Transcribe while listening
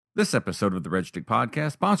This episode of the Red Stick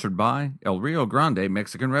Podcast sponsored by El Rio Grande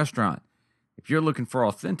Mexican Restaurant. If you're looking for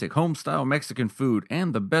authentic home-style Mexican food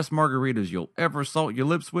and the best margaritas you'll ever salt your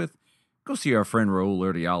lips with, go see our friend Raul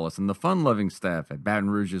Urdiales and the fun-loving staff at Baton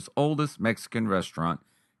Rouge's oldest Mexican restaurant,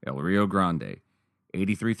 El Rio Grande,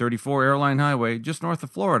 8334 Airline Highway, just north of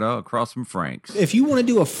Florida, across from Frank's. If you want to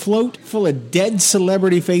do a float full of dead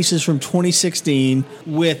celebrity faces from 2016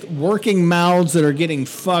 with working mouths that are getting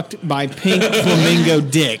fucked by pink flamingo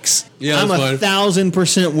dicks, I'm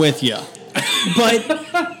 1,000% with you. But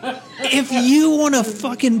if you want to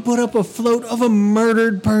fucking put up a float of a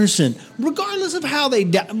murdered person, regardless of how they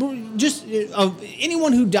died, just of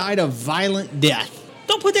anyone who died a violent death,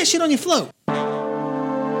 don't put that shit on your float.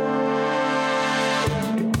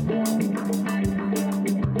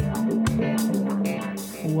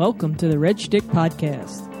 Welcome to the Red Stick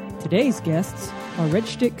Podcast. Today's guests are Red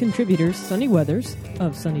Stick contributors Sonny Weathers,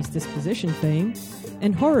 of Sonny's Disposition fame,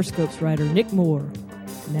 and Horoscopes writer Nick Moore.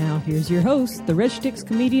 Now here's your host, the Red Stick's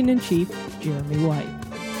comedian-in-chief, Jeremy White.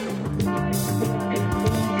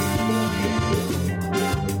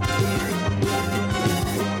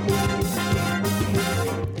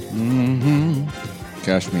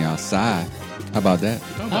 Cash me outside. How about that?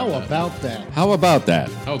 How about that? How about that?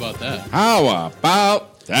 How about that? How about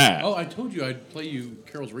that? Oh, I told you I'd play you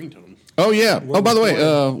Carol's ringtone. Oh, yeah. Oh, by the way,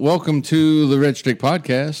 welcome to the Red Stick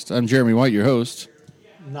Podcast. I'm Jeremy White, your host.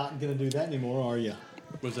 Not going to do that anymore, are you?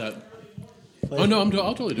 What's that? Oh, no,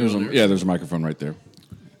 I'll totally do it. There's a microphone right there.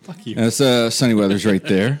 Fuck you. That's Sonny Weathers right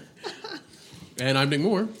there. And I'm Nick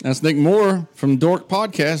Moore. That's Nick Moore from Dork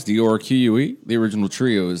Podcast, DORQUE. The original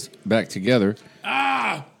trio is back together.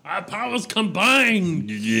 Our powers combined.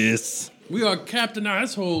 Yes. We are Captain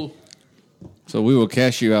Asshole. So we will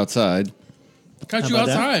cash you outside. Catch you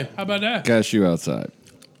outside. How about that? Cash you outside.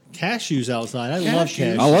 Cashews outside. I love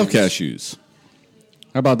cashews. I love cashews.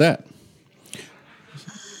 How about that?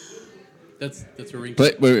 That's a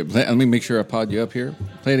ringtone. Wait, let me make sure I pod you up here.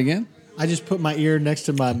 Play it again. I just put my ear next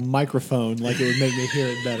to my microphone like it would make me hear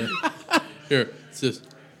it better. Here, it's this.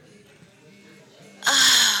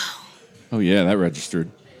 Oh yeah, that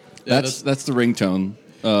registered. Yeah, that's the ringtone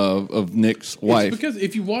of Nick's wife. It's because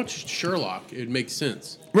if you watch Sherlock, it makes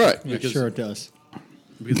sense. Right. Yeah, sure it does.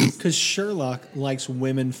 Because Sherlock likes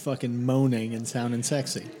women fucking moaning and sounding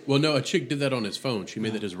sexy. Well, no, a chick did that on his phone. She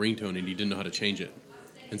made that his ringtone, and he didn't know how to change it.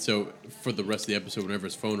 And so for the rest of the episode, whenever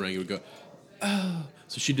his phone rang, it would go, oh.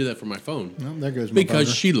 So she did that for my phone. Well, there goes my because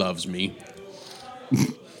burger. she loves me.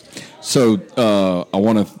 So I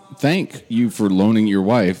want to thank you for loaning your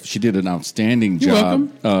wife. She did an outstanding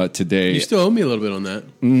job today. You still owe me a little bit on that.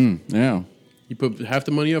 Yeah. You put half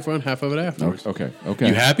the money up front, half of it afterwards. Okay.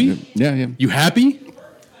 You happy? Yeah. You happy?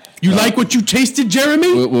 You like what you tasted,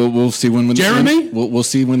 Jeremy? We'll see when Jeremy? We'll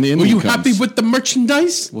see when the ending comes. comes. Were you happy with the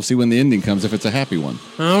merchandise? We'll see when the ending comes if it's a happy one.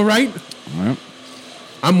 All right. All right.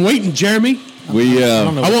 I'm waiting, Jeremy.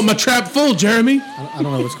 I want my trap full, Jeremy. I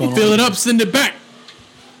don't know what's going on. Fill it up, send it back.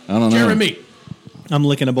 I don't know. Jeremy. I'm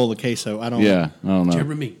licking a bowl of queso. I don't know. I don't know.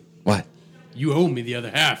 Jeremy. What? You owe me the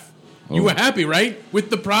other half. Oh. You were happy, right?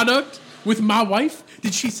 With the product? With my wife?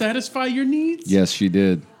 Did she satisfy your needs? Yes, she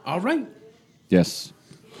did. All right. Yes.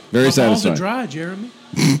 Very My satisfying. balls are dry, Jeremy.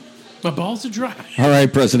 My balls are dry. All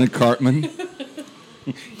right, President Cartman.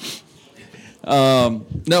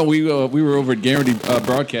 No, we were over at Guarantee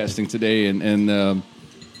Broadcasting today, and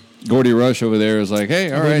Gordy Rush over there is like,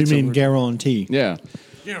 hey, all right. What do you mean guarantee? Yeah.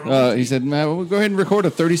 He said, man, we'll go ahead and record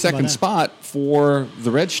a 30-second spot for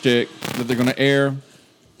the Red Stick that they're going to air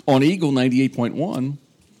on Eagle 98.1. And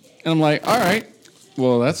I'm like, all right,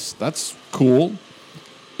 well, that's cool.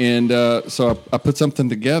 And so I put something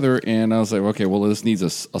together, and I was like, okay, well, this needs a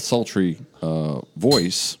sultry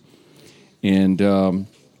voice. And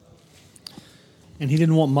he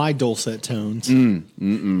didn't want my dulcet tones.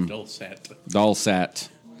 Dulcet.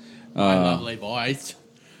 My lovely voice.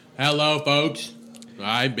 Hello, folks.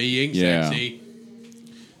 I'm being sexy.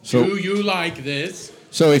 So, do you like this?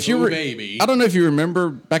 So if you baby. I don't know if you remember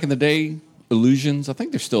back in the day, Illusions. I think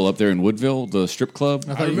they're still up there in Woodville, the strip club.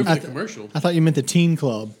 I remember the commercial. I thought you meant the teen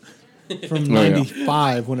club from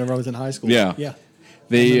 '95. Whenever I was in high school. Yeah.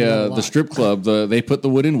 The strip club. They put the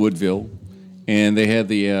wood in Woodville, and they had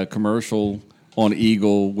the commercial on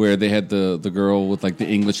Eagle where they had the girl with like the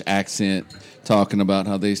English accent talking about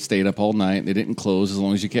how they stayed up all night. They didn't close as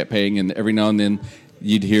long as you kept paying, and every now and then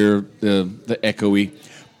you'd hear the echoey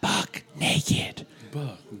 "buck naked."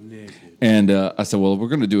 And I said, well, we're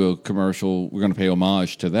going to do a commercial. We're going to pay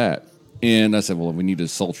homage to that. And I said, well, we need a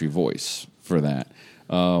sultry voice for that.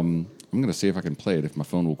 I'm going to see if I can play it if my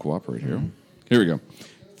phone will cooperate here. Here we go.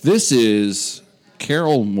 This is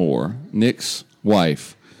Carol Moore, Nick's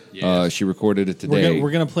wife, Yes. She recorded it today.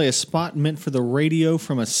 We're going to play a spot meant for the radio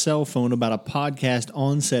from a cell phone about a podcast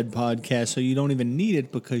on said podcast, so you don't even need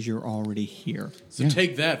it because you're already here. So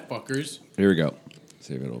take that, fuckers. Here we go.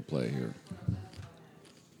 See if it'll play here.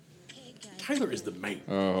 Tyler is the man.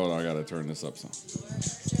 Oh, hold on. I got to turn this up some.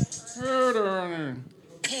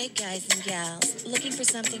 Hey guys and gals, looking for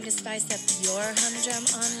something to spice up your humdrum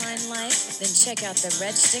online life? Then check out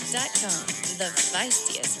theredstick.com, the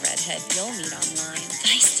feistiest redhead you'll meet online.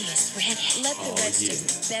 Feistiest redhead? Let the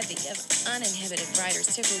redstick bevy of uninhibited writers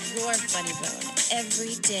tickle your funny bone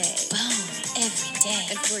every day. Bone every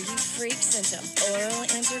day. And for you freaks into oral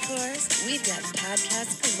intercourse, we've got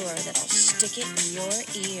podcast galore that'll stick it in your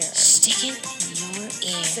ear. Stick it in your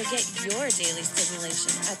ear. So get your daily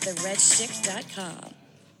stimulation at theredstick.com.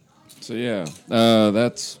 So yeah,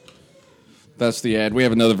 that's the ad. We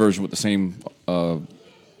have another version with the same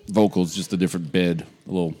vocals, just a different bed, a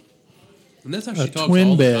little. And that's how she talks twin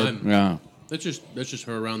all bed. the time. Yeah, That's just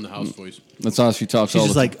her around the house voice. that's how she talks. She's all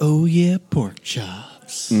just the like, oh yeah, pork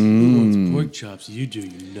chops. Who wants pork chops? You do,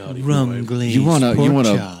 you naughty Rum boy. glazed you want pork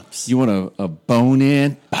chops. a bone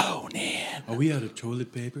in. Are we out of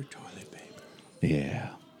toilet paper? Toilet paper. Yeah.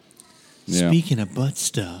 Speaking of butt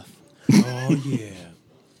stuff. Oh yeah.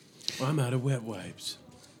 Well, I'm out of wet wipes.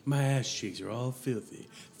 My ass cheeks are all filthy.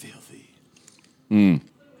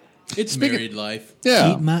 It's married life.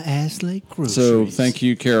 Yeah. Eat my ass like groceries. So thank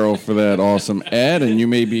you, Carol, for that awesome ad, and you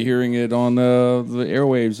may be hearing it on the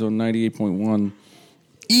airwaves on 98.1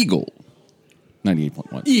 Eagle.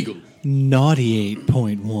 98.1 Eagle. Naughty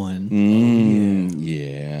 8.1.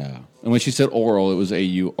 Yeah. And when she said oral, it was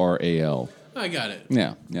AURAL. I got it.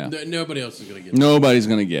 Yeah. Nobody else is going to get it. Nobody's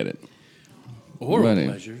going to get it. Oral Right.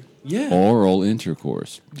 pleasure. Yeah. Oral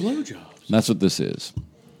intercourse. Blowjobs. That's what this is.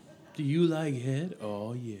 Do you like head?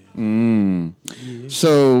 Oh, yeah.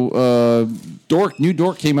 So, New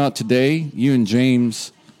Dork came out today. You and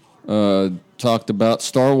James talked about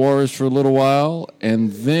Star Wars for a little while,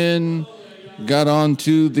 and then got on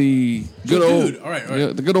to the good all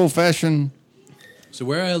right. the good old fashioned. So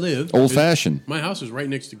where I live, Fashioned. my house is right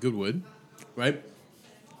next to Goodwood, right?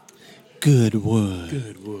 Goodwood.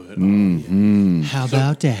 Goodwood. Mm-hmm. How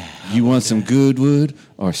about that? You want some good wood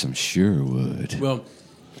or some sure wood? Well,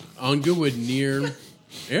 on Goodwood near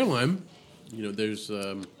Airline, there's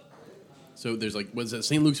there's like what's that?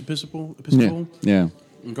 St. Luke's Episcopal. Yeah.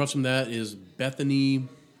 And across from that is Bethany.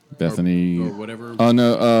 Or whatever. Oh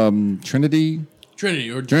no, Trinity.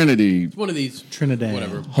 Trinity. Trinity. One of these. Trinidad.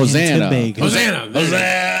 Whatever. Hosanna. Hosanna.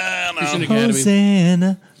 Christian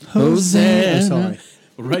Academy. Hosanna. Sorry.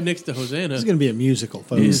 Right next to Hosanna. This is going to be a musical,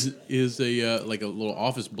 folks. Is a like a little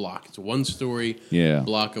office block. It's a one-story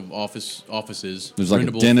block of offices. There's like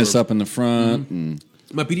a dentist up in the front. Mm-hmm. And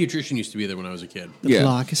my pediatrician used to be there when I was a kid. The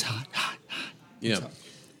block is hot. Yeah.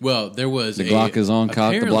 Well, there was the Glock is on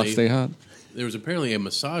cock. The block stay hot. There was apparently a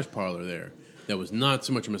massage parlor there that was not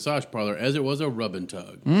so much a massage parlor as it was a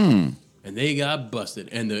Rub-N-Tug. And they got busted.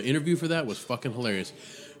 And the interview for that was fucking hilarious.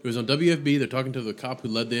 It was on WFB. They're talking to the cop who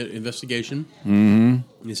led the investigation.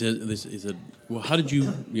 Mm-hmm. He said, well, how did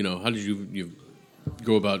you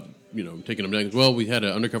go about, taking him down? Well, we had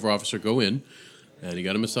an undercover officer go in, and he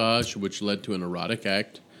got a massage, which led to an erotic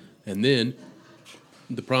act, and then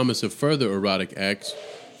the promise of further erotic acts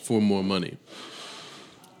for more money.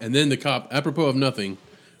 And then the cop, apropos of nothing,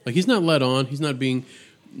 like he's not led on, he's not being,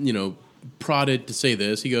 prodded to say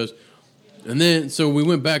this. He goes, and then, so we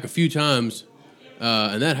went back a few times,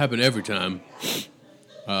 and that happened every time.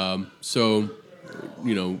 So,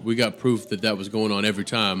 we got proof that was going on every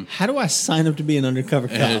time. How do I sign up to be an undercover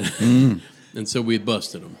cop? And so we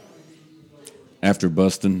busted him. After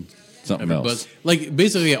busting something else.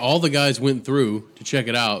 Basically, all the guys went through to check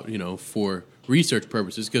it out, for research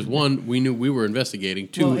purposes. Because one, we knew we were investigating.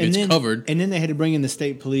 Two, covered. And then they had to bring in the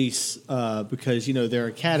state police because, their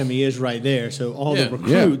academy is right there. So all the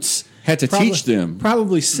recruits... Had to teach them.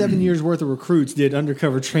 Probably 7 years worth of recruits did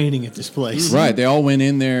undercover training at this place. Mm-hmm. Right. They all went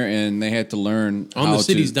in there and they had to learn on the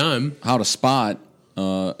city's dime how to spot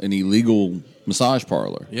an illegal massage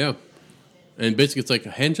parlor. Yeah. And basically it's like a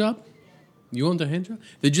hand job. You want a hand job?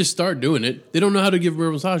 They just start doing it. They don't know how to give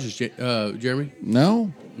massages, Jeremy.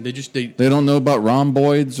 No. They don't know about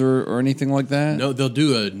rhomboids or anything like that? No, they'll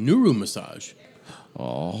do a Nuru massage.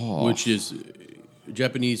 Oh. Which is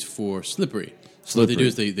Japanese for slippery. So what they do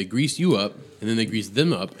is they grease you up, and then they grease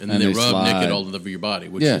them up, and then they rub slide naked all over your body,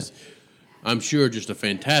 which is, I'm sure, just a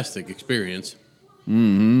fantastic experience.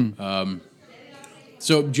 Mm-hmm.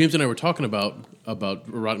 So James and I were talking about about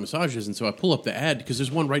erotic massages, and so I pull up the ad because there's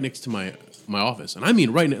one right next to my office, and I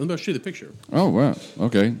mean right. Let me show you the picture. Oh wow,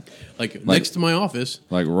 okay. Like next to my office,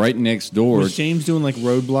 like right next door. Was James doing like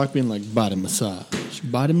roadblock, being like body massage,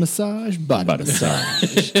 body massage, body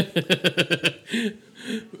massage?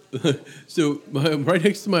 So right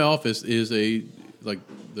next to my office is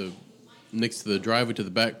next to the driveway to the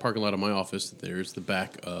back parking lot of my office. There's the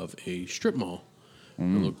back of a strip mall, a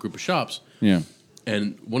little group of shops. Yeah.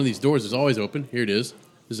 And one of these doors is always open. Here it is.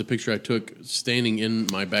 This is a picture I took standing in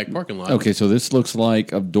my back parking lot. Okay, so this looks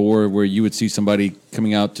like a door where you would see somebody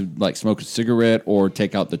coming out to like smoke a cigarette or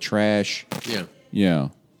take out the trash. Yeah. Yeah.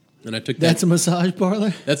 And I took that. That's a massage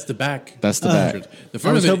parlor? That's the back. That's the back. The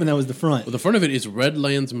front I was of it, hoping that was the front. Well, the front of it is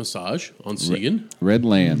Redlands Massage on Segan.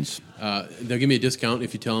 Redlands. They'll give me a discount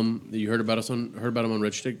if you tell them that you heard about them on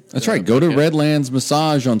Red Stick. That's right. Go to Redlands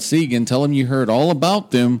Massage on Segan. Tell them you heard all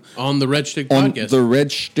about them on the Red Stick on podcast. the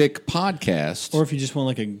Red Stick podcast. Or if you just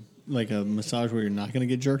want like a massage where you're not going to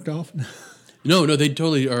get jerked off. No, they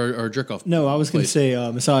totally are jerk off. No, I was going to say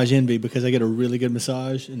massage envy because I get a really good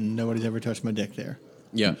massage and nobody's ever touched my dick there.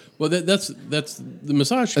 Yeah, well, that's the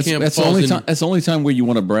massage camp. That's the only time. That's the only time where you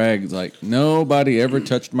want to brag. Like nobody ever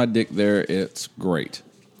touched my dick there. It's great.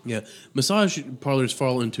 Yeah, massage parlors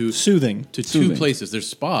fall into soothing two places. There's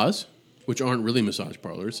spas, which aren't really massage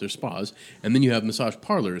parlors. They're spas, and then you have massage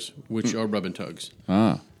parlors, which are Rub-N-Tugs.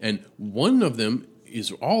 And one of them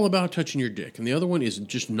is all about touching your dick, and the other one is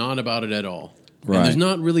just not about it at all. Right. And there's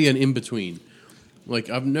not really an in between.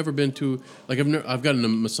 Like I've never been to I've gotten a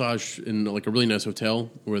massage in like a really nice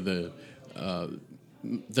hotel where the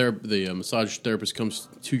massage therapist comes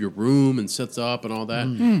to your room and sets up and all that,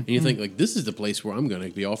 and you think like this is the place where I'm going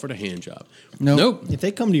to be offered a hand job. Nope. If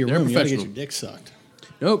they come to your room, you got to get your dick sucked.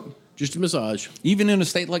 Nope. Just a massage. Even in a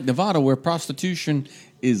state like Nevada where prostitution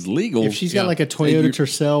is legal. If she's got like a Toyota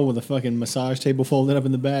Tercel with a fucking massage table folded up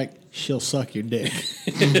in the back, she'll suck your dick.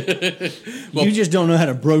 Well, you just don't know how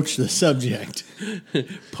to broach the subject.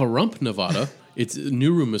 Pahrump, Nevada, it's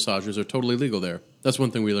new room massages are totally legal there. That's one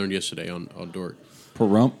thing we learned yesterday on Dork.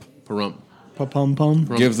 Pahrump? Pahrump. Pa-pum-pum.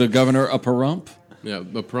 Give the governor a pahrump? Yeah, a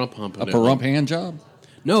pahrump hump. A pahrump hand job?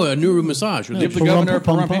 No, a new room massage. Give the governor a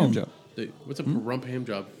pahrump hand job. What's a pahrump hand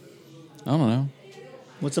job? I don't know.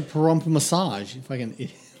 What's a pahrump massage? If I can,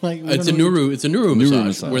 it's a new room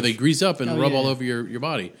massage where they grease up and rub all over your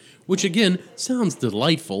body, which again sounds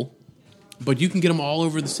delightful, but you can get them all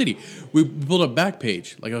over the city. We pulled up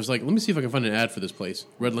Backpage. Like I was like, let me see if I can find an ad for this place,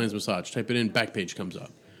 Redlands Massage. Type it in, Backpage comes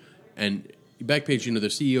up, and Backpage, their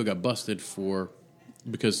CEO got busted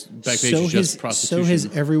because Backpage is just prostitution. So has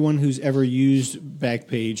everyone who's ever used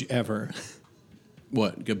Backpage ever.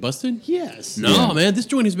 What, get busted? Yes. No, man. This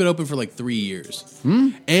joint has been open for like 3 years.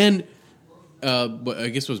 And I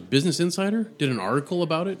guess it was Business Insider did an article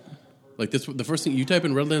about it. Like this, the first thing you type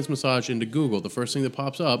in Redlands Massage into Google, the first thing that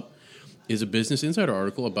pops up is a Business Insider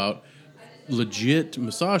article about legit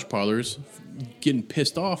massage parlors getting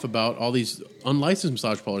pissed off about all these unlicensed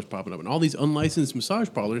massage parlors popping up, and all these unlicensed massage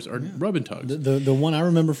parlors are Rub-N-Tugs. The one I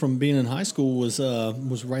remember from being in high school was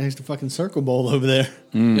right next to fucking Circle Bowl over there.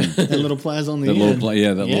 That little plaza on the end.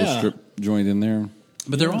 Little strip joint in there.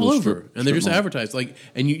 But they're all over, and they're just advertised. Like,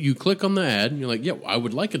 and you click on the ad, and you're like, "Yeah, I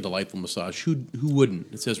would like a delightful massage. Who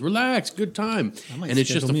wouldn't?" It says, "Relax, good time," and it's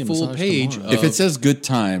just a full page. If it says "good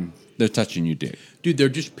time," they're touching your dick, dude. They're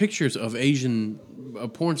just pictures of Asian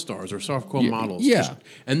porn stars or softcore models. Yeah,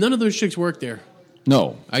 and none of those chicks work there.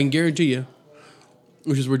 No, I can guarantee you.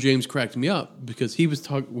 Which is where James cracked me up because he was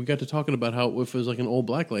we got to talking about how if it was like an old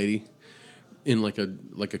black lady in like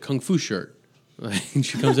a kung fu shirt, and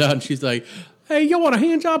she comes out and she's like, "Hey, you want a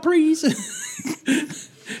hand job, please?"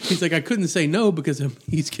 He's like, I couldn't say no because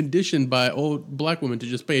he's conditioned by old black women to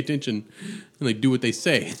just pay attention and like do what they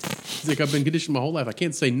say. He's like, I've been conditioned my whole life. I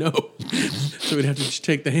can't say no. So we'd have to just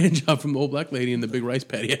take the hand job from the old black lady in the big rice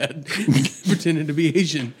paddy hat, pretending to be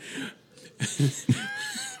Asian.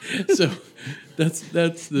 So that's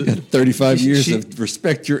the 35 years of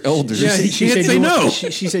respect your elders. Yeah, she can't say no.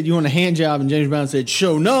 She said, "You want a hand job?" And James Brown said,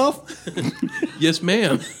 "Show enough." Yes,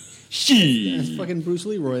 ma'am. That's fucking Bruce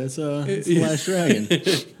Leroy. That's the Last Dragon.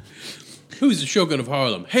 Who's the Shogun of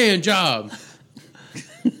Harlem? Hand job.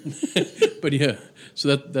 But yeah,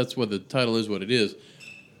 so that's what the title is. What it is.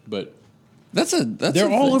 But they're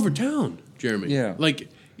all over town, Jeremy. Yeah. Like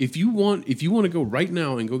if you want to go right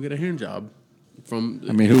now and go get a hand job from,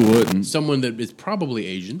 who wouldn't? Someone that is probably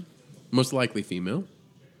Asian, most likely female.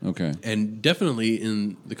 Okay. And definitely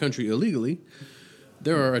in the country illegally.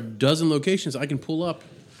 There are a dozen locations I can pull up.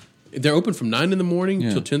 They're open from 9 in the morning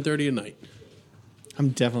till 10:30 at night. I'm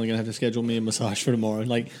definitely gonna have to schedule me a massage for tomorrow.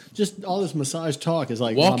 Like, just all this massage talk is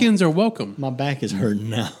like walk-ins are welcome. My back is hurting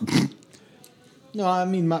now. No, I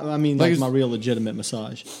mean my real legitimate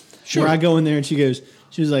massage. Sure. Where I go in there and she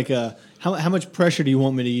was like, how much pressure do you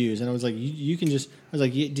want me to use? And I was like, you can just. I was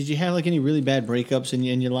like, did you have like any really bad breakups in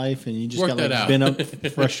your life and you just got like bent up,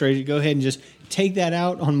 frustrated? Go ahead and just take that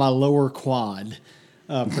out on my lower quad.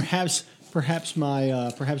 Perhaps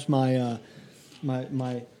my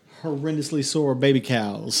horrendously sore baby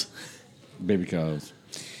cows. Baby cows.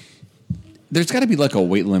 There's got to be like a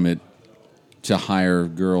weight limit to hire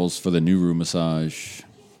girls for the new room massage.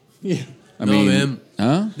 Yeah. I mean, man.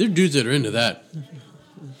 Huh? There are dudes that are into that.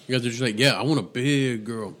 You guys are just like, yeah, I want a big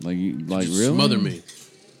girl. Like really? Smother me.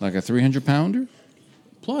 Like a 300-pounder?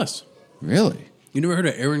 Plus. Really? You never heard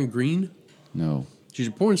of Erin Green? No. She's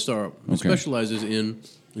a porn star who specializes in.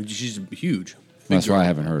 She's huge. That's why I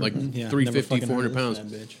haven't heard. Like 350, 400 pounds.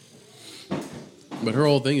 Bitch. But her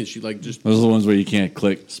whole thing is she like just. Those are the ones where you can't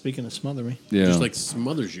click. Speaking of smother me. Yeah. Just like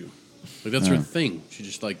smothers you. Like that's her thing. She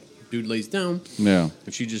just like, dude lays down. Yeah.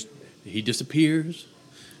 And he disappears.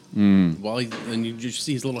 And you just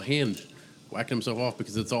see his little hand whacking himself off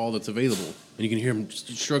because it's all that's available. And you can hear him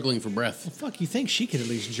just struggling for breath. Well, fuck, you think she could at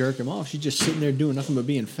least jerk him off? She's just sitting there doing nothing but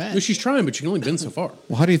being fat. Well, she's trying, but she can only bend so far.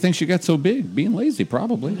 Well, how do you think she got so big? Being lazy,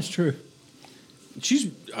 probably. That's true.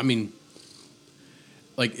 She's enough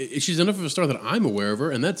of a star that I'm aware of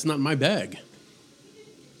her, and that's not my bag.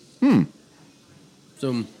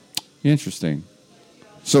 So interesting.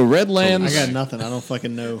 So Redlands. I got nothing. I don't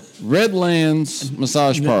fucking know. Redlands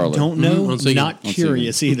massage parlor. Don't know. Not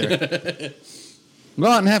curious either. Go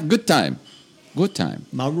out and have a good time. Good time.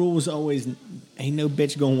 My rule was always, ain't no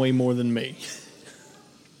bitch going to weigh more than me.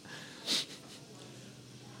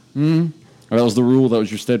 That was the rule. That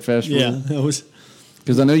was your steadfast rule. Yeah, that was.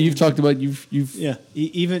 Because I know you've talked about you've. Yeah,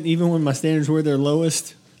 even when my standards were their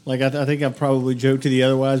lowest, like I think I've probably joked to the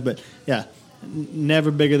otherwise, but yeah, never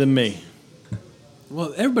bigger than me.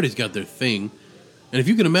 Well, everybody's got their thing, and if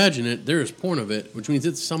you can imagine it, there is porn of it, which means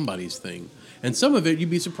it's somebody's thing. And some of it, you'd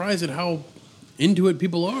be surprised at how into it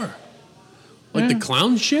people are. Like the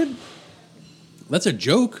clown shit, that's a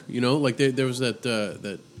joke, you know. Like there was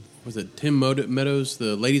that was it Tim Meadows,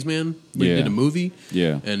 the ladies' man, where he did a movie,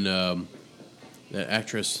 and that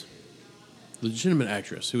actress, legitimate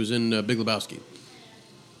actress who was in Big Lebowski.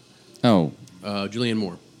 Oh, Julianne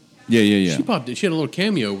Moore. Yeah. She popped. She had a little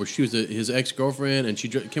cameo where she was his ex-girlfriend, and she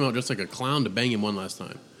came out just like a clown to bang him one last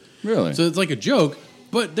time. Really? So it's like a joke,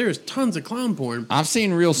 but there's tons of clown porn. I've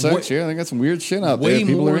seen real sex here. I think got some weird shit out there.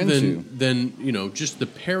 People are into than just the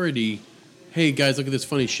parody. Hey guys, look at this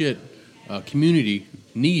funny shit. Community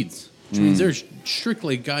needs, which means there's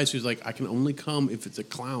strictly guys who's like, I can only come if it's a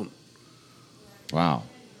clown. Wow.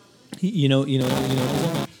 You know,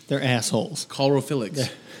 they're assholes. Chlorophyllics.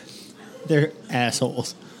 They're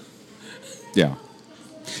assholes. Yeah.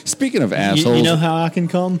 Speaking of assholes, you know how I can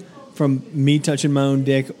come? From me touching my own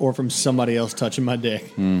dick or from somebody else touching my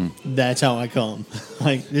dick. That's how I come.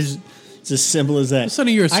 Like it's as simple as that.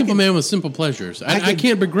 Sonny, you're a simple man with simple pleasures. I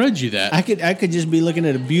can't begrudge you that. I could just be looking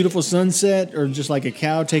at a beautiful sunset or just like a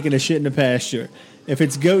cow taking a shit in the pasture. If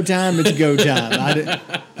it's go time, it's go time.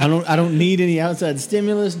 I don't need any outside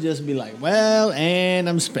stimulus. Just be like, well, and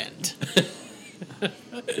I'm spent.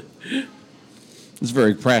 it's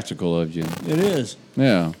very practical of you. It is.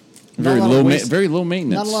 Yeah. Very low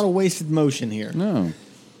maintenance. Not a lot of wasted motion here. No.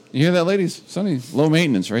 You hear that, ladies? Sonny, low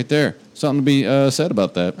maintenance right there. Something to be said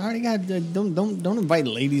about that. I already got. Don't invite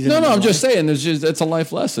ladies. No, I'm just saying. It's a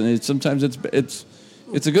life lesson. Sometimes it's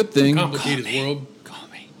a good thing. Complicated world. Call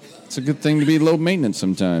me. It's a good thing to be low maintenance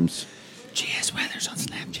sometimes. G.S. Weathers on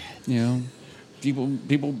Snapchat. You know,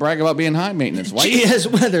 people brag about being high maintenance. Why? G.S.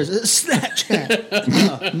 Weathers,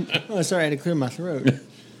 Snapchat. Oh, sorry, I had to clear my throat.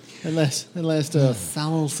 That last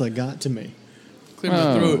salsa got to me. Clear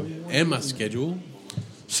my throat and my schedule.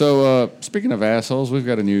 So, speaking of assholes, we've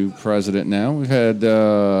got a new president now. We've had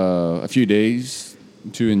a few days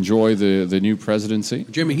to enjoy the new presidency.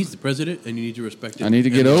 Jeremy, he's the president, and you need to respect it. I need to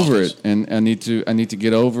get over it, and I need to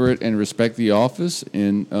get over it and respect the office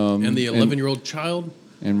and the 11-year-old child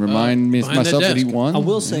and remind myself that he won. I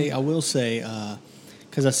will say,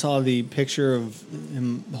 because I saw the picture of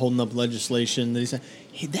him holding up legislation. That he said,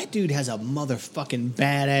 hey, that dude has a motherfucking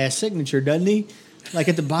badass signature, doesn't he? Like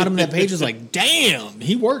at the bottom of that page was like, damn,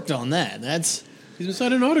 he worked on that. He's been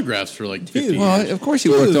signing autographs for like 50 years. Well, of course he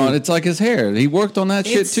worked on it. It's like his hair. He worked on that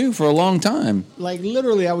shit too for a long time. Like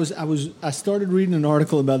literally, I started reading an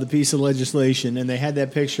article about the piece of legislation, and they had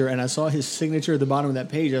that picture, and I saw his signature at the bottom of that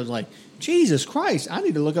page. I was like, Jesus Christ, I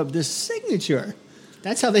need to look up this signature.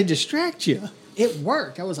 That's how they distract you. It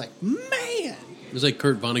worked. I was like, man. It's like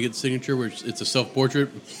Kurt Vonnegut's signature, where it's a self-portrait.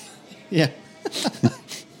 Yeah.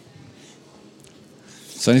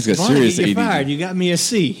 Sonny's got Vonnegut, serious you're ADD. fired. You got me a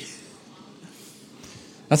C.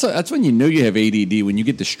 That's when you know you have ADD, when you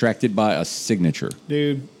get distracted by a signature.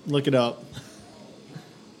 Dude, look it up.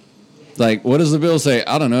 Like, what does the bill say?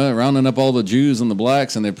 I don't know. Rounding up all the Jews and the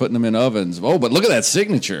blacks, and they're putting them in ovens. Oh, but look at that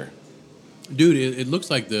signature. Dude, it looks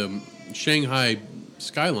like the Shanghai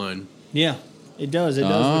skyline. Yeah, it does. It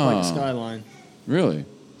does look like a skyline. Really?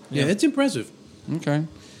 Yeah, it's impressive. Okay.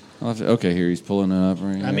 Okay, here he's pulling it up.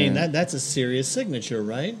 Right I mean, that's a serious signature,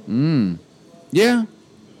 right? Yeah.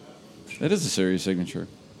 That is a serious signature.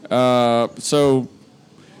 So,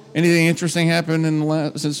 anything interesting happened in the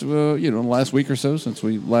last week or so since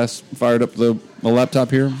we last fired up the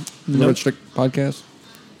laptop here, the Red Stick podcast?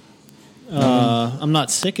 I'm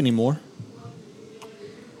not sick anymore.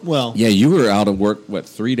 Well, yeah, you were out of work.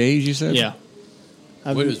 3 days? You said? Yeah.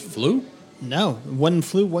 What, it was flu? No, it wasn't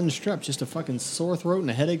flu, wasn't strep, just a fucking sore throat and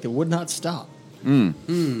a headache that would not stop.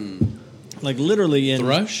 Like literally in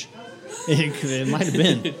thrush. It might have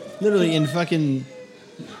been literally in fucking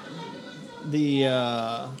the.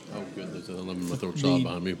 Oh, good. There's a lemon with a child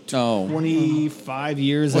behind me. Oh, 25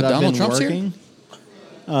 years that I've Donald been Trump's working.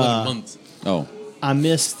 11 months. Oh, I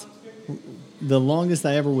missed the longest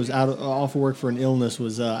I ever was off work for an illness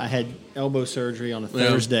was I had elbow surgery on a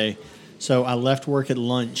Thursday, so I left work at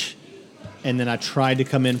lunch, and then I tried to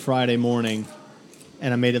come in Friday morning,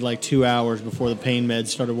 and I made it like 2 hours before the pain meds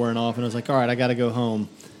started wearing off, and I was like, all right, I got to go home.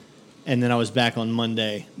 And then I was back on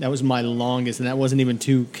Monday. That was my longest, and that wasn't even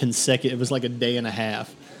 2 consecutive. It was like a day and a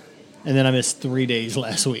half. And then I missed 3 days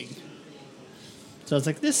last week. So I was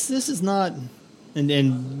like, this is not...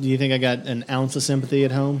 And do you think I got an ounce of sympathy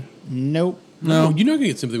at home? Nope. No, you're not going to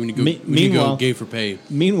get sympathy when you go gay for pay.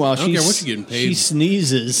 Meanwhile, I don't care what you're getting paid. She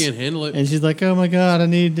sneezes. You can't handle it. And she's like, oh my God, I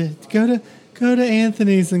need to go to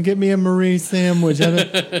Anthony's and get me a Marie sandwich.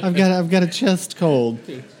 I've got a chest cold.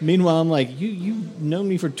 Meanwhile, I'm like, you've known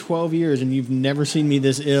me for 12 years and you've never seen me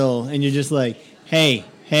this ill. And you're just like, hey,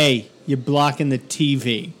 you're blocking the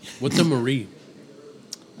TV. What's a Marie?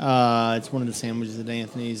 It's one of the sandwiches at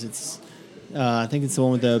Anthony's. It's I think it's the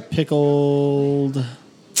one with the pickled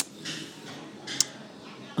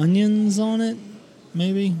onions on it,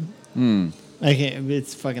 maybe.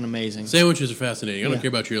 It's fucking amazing. Sandwiches are fascinating. I don't care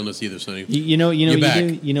about your illness either, Sonny. You know what you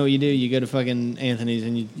do? You know what you do? You go to fucking Anthony's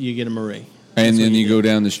and you get a Marie. And then you go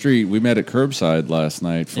down the street. We met at Curbside last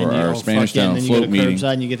night for our Spanish Town float meeting. You go to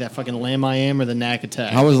Curbside and you get that fucking lamb I am or the knack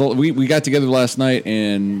attack. We got together last night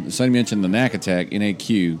and Sonny mentioned the knack attack,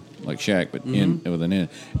 NAQ, like Shaq, but with an N,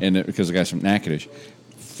 and because the guy's from Natchitoches.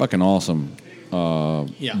 Fucking awesome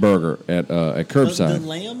burger at Curbside.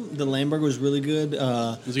 The lamb burger was really good.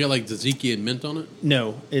 Does it got like tzatziki and mint on it?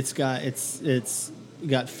 No, it's got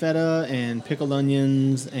feta and pickled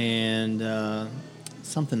onions and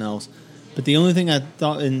something else. But the only thing I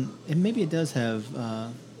thought, and maybe it does have...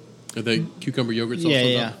 Are they cucumber yogurt sauce?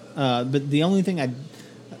 Yeah. But the only thing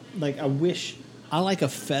I wish... I like a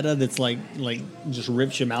feta that's like just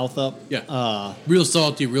rips your mouth up. Yeah. Real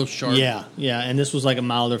salty, real sharp. Yeah. And this was like a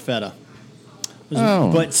milder feta.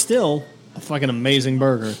 But still, a fucking amazing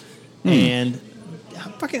burger. And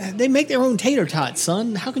they make their own tater tots,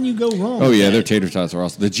 son. How can you go wrong? Oh, yeah, their tater tots are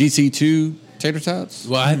awesome. The GC2 tater tots?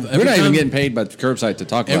 Well, we're not even getting paid by Curbside to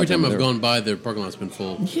talk about every time I've gone by, their parking lot's been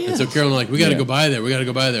full. Yeah. And so Carol's like, we got to go by there.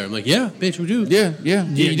 I'm like, yeah, bitch, we do. Yeah.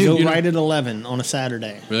 You do right at 11 on a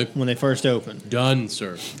Saturday. Really? When they first open. Done,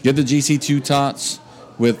 sir. Get the GC2 tots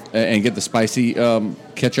and get the spicy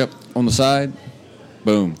ketchup on the side.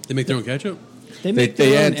 Boom. They make their own ketchup? They make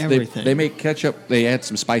their own everything. They make ketchup. They add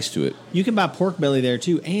some spice to it. You can buy pork belly there,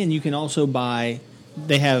 too. And you can also buy...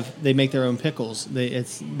 They make their own pickles.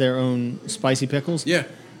 It's their own spicy pickles. Yeah.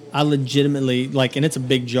 I legitimately and it's a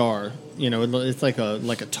big jar. It's like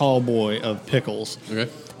a tall boy of pickles. Okay.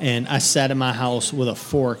 And I sat at my house with a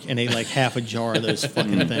fork and ate like half a jar of those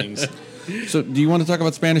fucking things. So, do you want to talk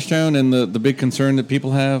about Spanish Town and the big concern that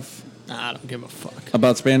people have? I don't give a fuck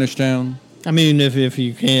about Spanish Town. I mean, if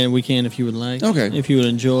you can, we can if you would like. Okay. If you would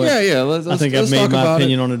enjoy. Yeah. I think I've made my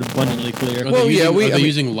opinion on it abundantly clear. Are they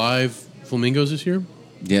using live flamingos this year?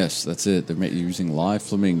 Yes, that's it. They're using live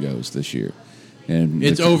flamingos this year, and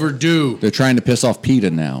it's overdue. They're trying to piss off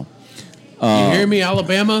PETA now. You hear me,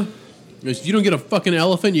 Alabama? If you don't get a fucking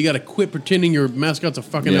elephant, you got to quit pretending your mascot's a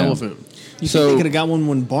fucking elephant. You think they could have got one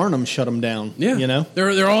when Barnum shut them down? Yeah,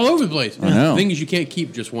 they're all over the place. I know. The thing is, you can't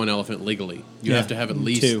keep just one elephant legally. You have to have at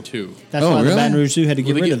least two. That's why the Baton Rouge Zoo had to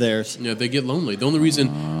get rid of theirs. Yeah, they get lonely. The only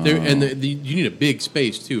reason you need a big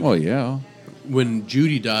space too. Oh yeah. When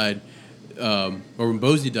Judy died. Or when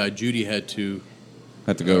Bosie died, Judy had to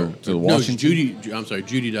Had to go to Washington? No,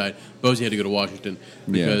 Judy died. Bosie had to go to Washington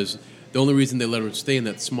because the only reason they let her stay in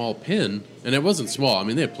that small pen, and it wasn't small. I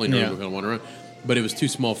mean, they had plenty of people going around, but it was too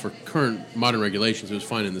small for current modern regulations. It was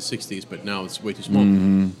fine in the 60s, but now it's way too small.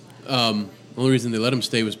 The only reason they let him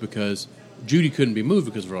stay was because Judy couldn't be moved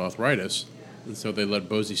because of her arthritis, and so they let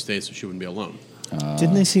Bosie stay so she wouldn't be alone.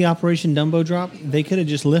 Didn't they see Operation Dumbo Drop? They could have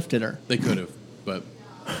just lifted her. They could have, but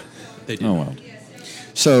they didn't. Oh, well.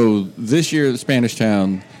 So this year at Spanish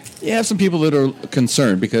Town, you have some people that are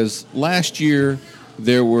concerned because last year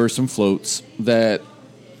there were some floats that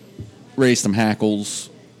raised some hackles,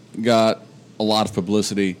 got a lot of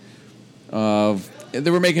publicity.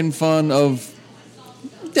 They were making fun of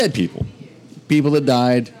dead people that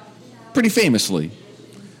died pretty famously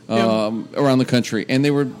around the country. And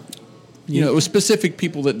they were, it was specific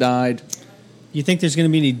people that died. You think there's going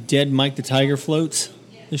to be any dead Mike the Tiger floats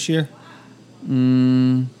this year?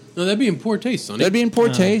 No, that'd be in poor taste, Sonny. That'd be in poor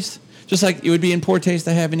taste. Just like it would be in poor taste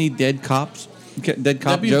to have any dead cop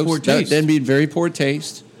that'd be jokes. In poor taste. That'd be very poor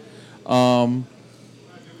taste. But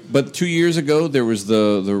 2 years ago there was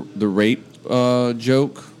the rape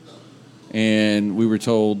joke, and we were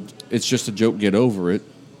told it's just a joke, get over it.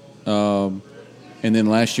 And then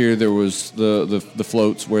last year there was the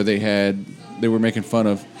floats where they were making fun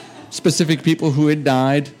of specific people who had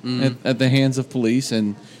died at the hands of police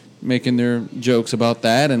and making their jokes about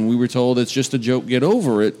that, and we were told it's just a joke, get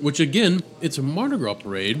over it. Which, again, it's a Mardi Gras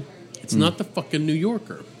parade. It's not the fucking New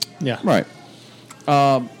Yorker. Yeah. Right.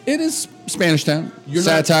 It is Spanish Town.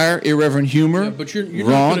 Satire, irreverent humor, but you're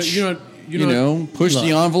raunch, not push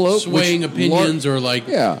the envelope. Swaying opinions or like...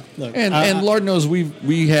 Yeah. Look, and Lord knows we've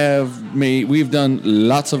done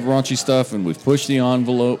lots of raunchy stuff, and we've pushed the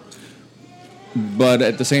envelope. But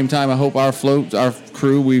at the same time, I hope our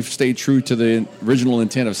crew, we've stayed true to the original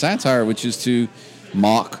intent of satire, which is to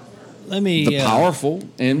mock the powerful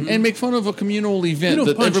and make fun of a communal event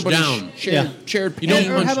that everybody shared. You don't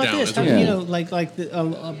punch how about down. this?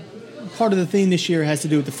 Part of the theme this year has to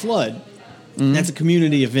do with the flood. That's a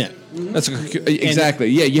community event. Exactly.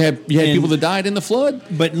 You had people that died in the flood.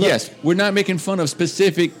 But look, yes, we're not making fun of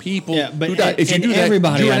specific people who died. If you do that,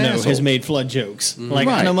 everybody you're I an know asshole. has made flood jokes. Like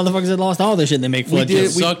I know motherfuckers that lost all their shit and they make flood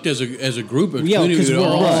jokes. We sucked as a group of community. Because we're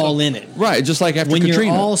all in it. Right, just like after when Katrina. When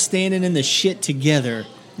you're all standing in the shit together,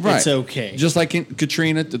 it's okay. Just like in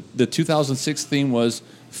Katrina, the 2006 theme was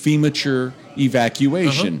FEMAture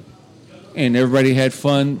evacuation. And everybody had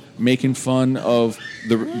fun making fun of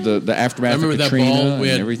the aftermath of Katrina. I remember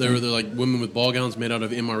that ball. There were like women with ball gowns made out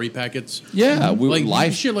of MRE packets. Yeah, like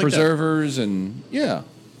life shit like preservers that. And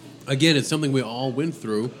Again, it's something we all went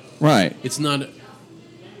through. Right. It's not. It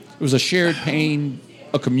was a shared pain,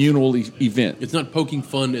 a communal event. It's not poking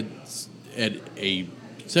fun at a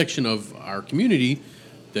section of our community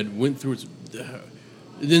that went through its.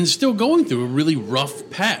 Then still going through a really rough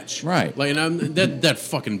patch, right? Like, and that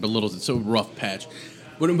fucking belittles it. So rough patch.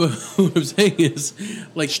 What I'm saying is,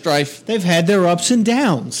 like, strife. They've had their ups and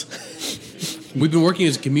downs. We've been working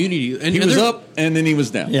as a community, and he was up, and then he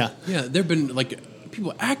was down. Yeah. There've been like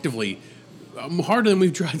people actively harder than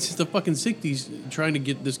we've tried since the fucking 60s, trying to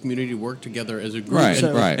get this community to work together as a group,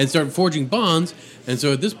 and start forging bonds. And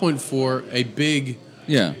so at this point, for a big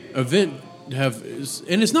event.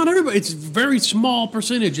 And it's not everybody. It's a very small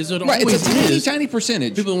percentage. It's a tiny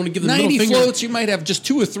percentage. People want to give the 90 middle finger. Floats, you might have just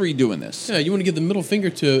 2 or 3 doing this. Yeah, you want to give the middle finger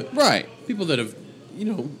to people that have,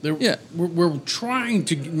 we're trying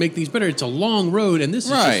to make things better. It's a long road, and this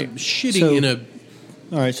is just shitting in a.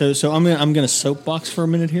 All right, so I'm gonna soapbox for a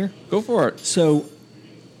minute here. Go for it. So,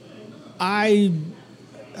 I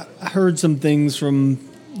heard some things from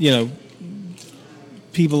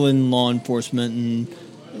people in law enforcement and.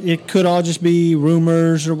 It could all just be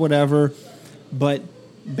rumors or whatever, but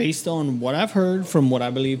based on what I've heard from what I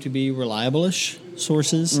believe to be reliable-ish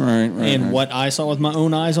sources and what I saw with my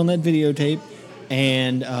own eyes on that videotape,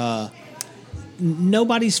 and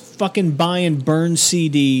nobody's fucking buying burned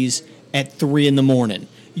CDs at 3 in the morning.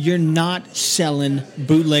 You're not selling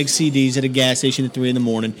bootleg CDs at a gas station at 3 in the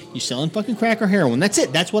morning. You're selling fucking crack or heroin. That's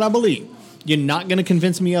it. That's what I believe. You're not going to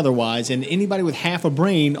convince me otherwise, and anybody with half a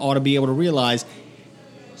brain ought to be able to realize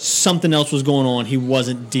something else was going on. He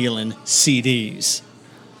wasn't dealing CDs.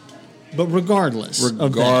 But regardless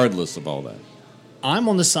of all that, I'm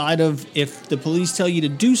on the side of if the police tell you to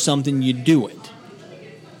do something, you do it.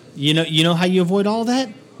 You know how you avoid all that?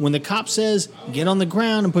 When the cop says, get on the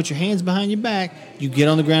ground and put your hands behind your back, you get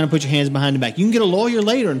on the ground and put your hands behind your back. You can get a lawyer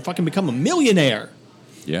later and fucking become a millionaire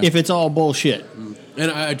if it's all bullshit. And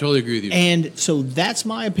I totally agree with you. And so that's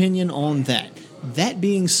my opinion on that. That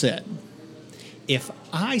being said, if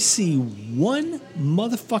I see one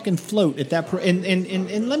motherfucking float at that,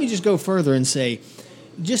 and let me just go further and say,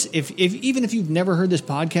 just if even if you've never heard this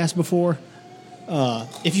podcast before,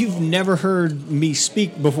 if you've never heard me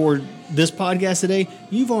speak before this podcast today,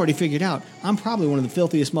 you've already figured out I'm probably one of the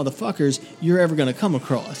filthiest motherfuckers you're ever going to come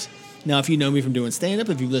across. Now, if you know me from doing stand-up,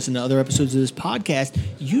 if you've listened to other episodes of this podcast,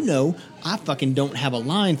 you know I fucking don't have a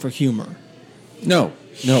line for humor. No.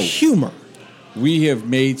 Humor. We have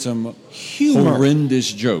made some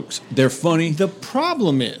horrendous jokes. They're funny. The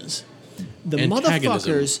problem is the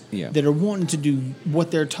motherfuckers that are wanting to do what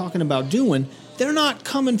they're talking about doing, they're not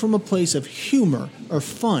coming from a place of humor or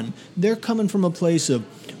fun. They're coming from a place of,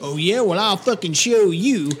 oh yeah, well I'll fucking show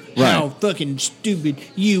you how fucking stupid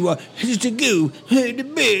you are. Just to go,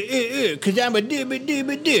 because I'm a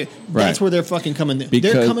dibba. That's where they're fucking coming.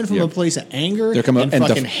 They're coming from a place of anger and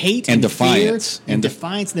fucking hate and defiance. Fear and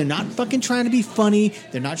defiance. They're not fucking trying to be funny.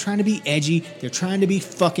 They're not trying to be edgy. They're trying to be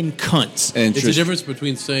fucking cunts. And it's the difference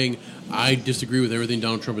between saying I disagree with everything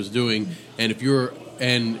Donald Trump is doing, and if you're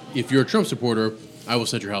a Trump supporter, I will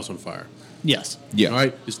set your house on fire. Yes. Yeah. All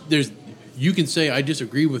right. You can say I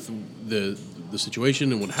disagree with the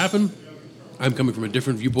situation and what happened. I'm coming from a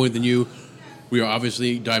different viewpoint than you. We are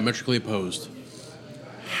obviously diametrically opposed.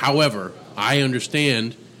 However, I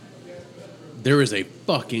understand there is a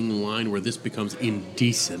fucking line where this becomes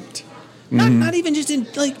indecent. Not even just in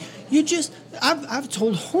I've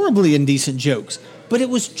told horribly indecent jokes, but it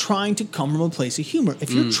was trying to come from a place of humor.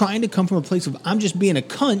 If you're trying to come from a place of I'm just being a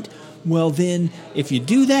cunt, well then, if you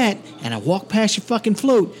do that and I walk past your fucking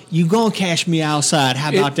float, you gonna cash me outside. How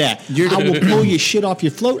about that? I will pull your shit off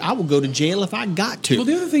your float. I will go to jail if I got to. Well,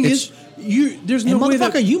 the other thing is, there's no way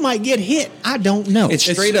that you might get hit. I don't know. It's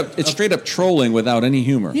straight up trolling without any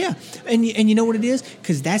humor. Yeah, and you know what it is?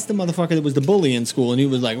 Because that's the motherfucker that was the bully in school, and he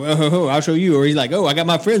was like, "Oh, I'll show you," or he's like, "Oh, I got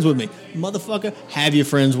my friends with me." Motherfucker, have your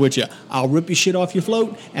friends with you. I'll rip your shit off your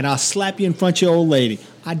float, and I'll slap you in front of your old lady.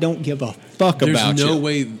 I don't give a fuck about you. There's no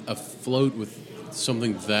way a float with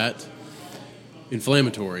something that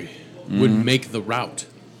inflammatory would make the route.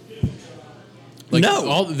 Like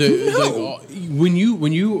when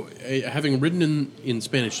you having ridden in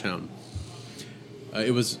Spanish Town,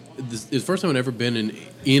 it was the first time I'd ever been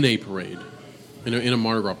in a parade, in a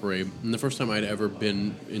Mardi Gras parade, and the first time I'd ever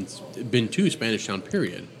been to Spanish Town.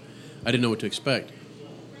 Period. I didn't know what to expect.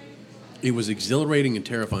 It was exhilarating and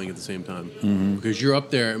terrifying at the same time because you're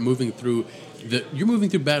up there moving through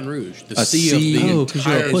Baton Rouge, the sea of the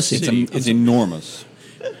entire city. It's enormous.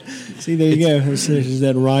 See, there you go. There's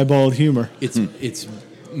that ribald humor. It's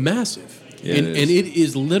massive, and it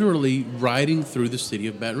is literally riding through the city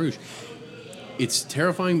of Baton Rouge. It's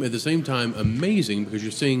terrifying, but at the same time amazing because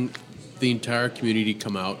you're seeing the entire community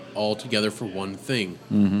come out all together for one thing.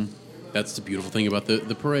 Mm-hmm. That's the beautiful thing about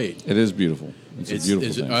the parade. It is beautiful. It's a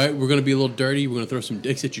beautiful thing. All right, we're going to be a little dirty. We're going to throw some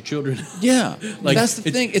dicks at your children. Yeah, that's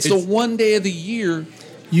the thing. It's the one day of the year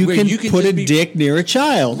you can put a dick near a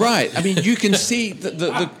child. Right. I mean, you can see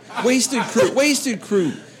the wasted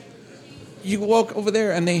crew. You walk over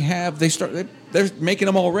there and they're making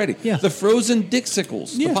them already. Yeah. The frozen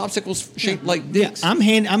dicksicles, the popsicles shaped like dicks. Yeah. I'm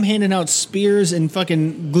handing out spears and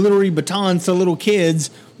fucking glittery batons to little kids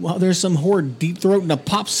while there's some whore deep throating a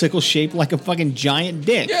popsicle shaped like a fucking giant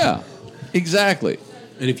dick. Yeah, exactly.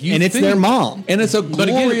 And it's their mom, and it's a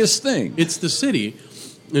glorious thing. It's the city,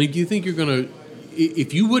 and if you think you're gonna,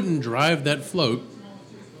 if you wouldn't drive that float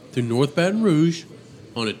to North Baton Rouge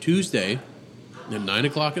on a Tuesday at 9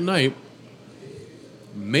 o'clock at night,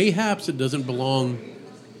 mayhaps it doesn't belong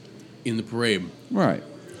in the parade. Right.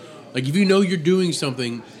 Like if you know you're doing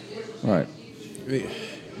something. Right.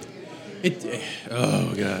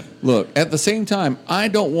 Oh God. Look, at the same time, I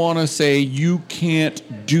don't want to say you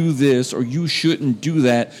can't do this or you shouldn't do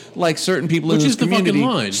that. Like certain people in this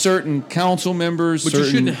community, certain council members, but certain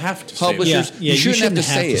you shouldn't have to publishers. Say you shouldn't have to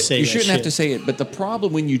say it. You shouldn't have to say it. But the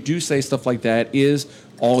problem when you do say stuff like that is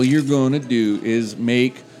all you're going to do is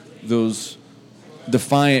make those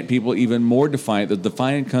defiant people even more defiant, the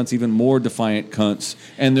defiant cunts even more defiant cunts,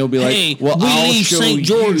 and they'll be like, well, I'll leave show St.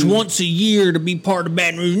 George once a year to be part of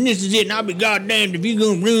Baton Rouge, and this is it, and I'll be goddamned if you're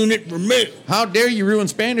going to ruin it for me. How dare you ruin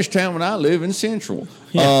Spanish Town when I live in Central?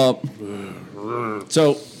 Yeah.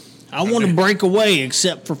 So I want to break away,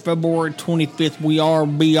 except for February 25th, we are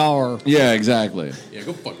BR. Yeah, exactly. Yeah,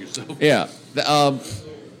 go fuck yourself. Yeah.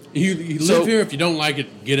 You live here. If you don't like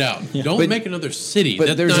it, get out. Yeah. Don't make another city.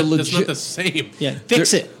 But that's not the same. Yeah,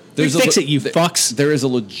 fix it. Fix it, you fucks. There is a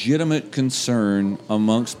legitimate concern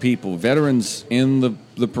amongst people, veterans in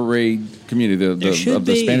the parade community of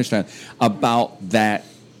the Spanish Town, about that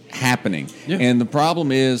happening. Yeah. And the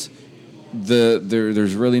problem is,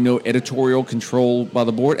 there's really no editorial control by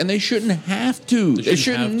the board, and they shouldn't have to. There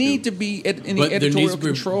shouldn't need to be any editorial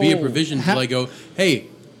control. Be a provision to go, hey,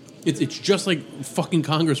 it's just like fucking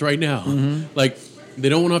Congress right now. Mm-hmm. Like, they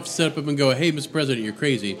don't want to have to set up and go, hey, Mr. President, you're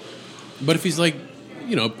crazy. But if he's like,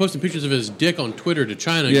 posting pictures of his dick on Twitter to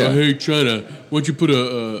China, and go, hey, China, why don't you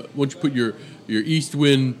put your East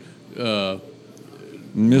Wind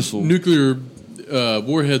missile nuclear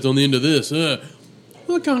warheads on the end of this?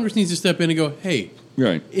 Well, Congress needs to step in and go, hey,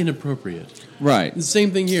 inappropriate. Right. The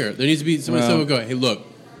same thing here. There needs to be somebody who go, hey, look,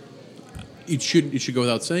 it should go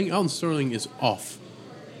without saying, Alton Sterling is off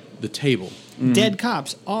the table. Mm. Dead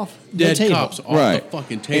cops off the table. Dead cops off the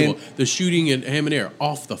fucking table. And the shooting at Hammond Air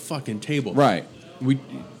off the fucking table. Right.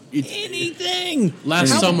 Anything.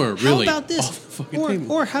 Last summer, really. How about this? Off the fucking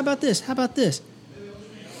table. Or how about this? How about this?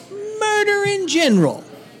 Murder in general.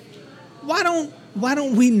 Why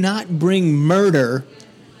don't we not bring murder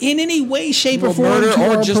in any way, shape, or form murder to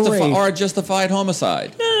our parade? Or justified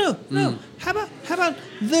homicide? No. How about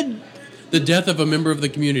the death of a member of the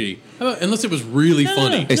community? Unless it was really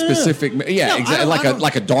funny. A specific, exactly,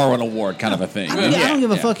 like a Darwin Award kind of a thing. I don't give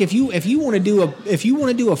a fuck if you want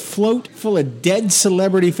to do a float full of dead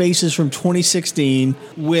celebrity faces from 2016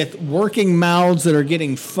 with working mouths that are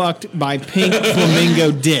getting fucked by pink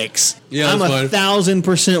flamingo dicks. Yeah, I'm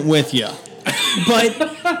 1,000% with you. But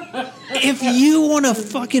if you want to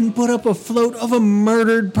fucking put up a float of a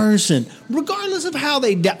murdered person, regardless of how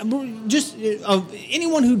they died, just of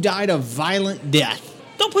anyone who died a violent death,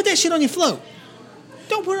 don't put that shit on your float.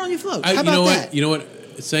 Don't put it on your float. How about that? You know what?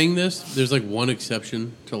 Saying this, there's like one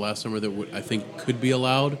exception to last summer that I think could be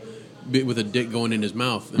allowed, with a dick going in his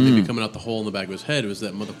mouth and maybe coming out the hole in the back of his head. It was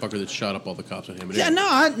that motherfucker that shot up all the cops on Hammond Air.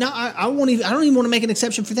 I won't even. I don't even want to make an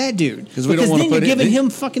exception for that dude because then you're giving him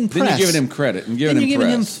fucking press. Then you're giving him credit and giving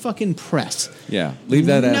him fucking press. Yeah, leave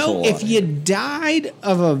that asshole. No, if you died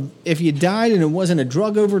and it wasn't a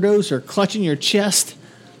drug overdose or clutching your chest,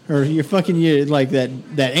 or you're like that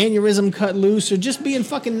aneurysm cut loose, or just being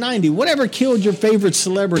fucking 90, whatever killed your favorite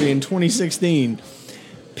celebrity in 2016.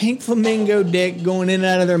 Pink flamingo dick going in and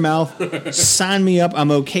out of their mouth. Sign me up. I'm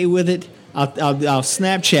okay with it. I'll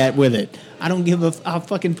Snapchat with it. I don't give a. I'll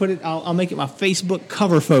fucking put it. I'll make it my Facebook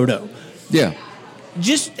cover photo. Yeah.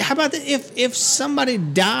 Just how about that? If somebody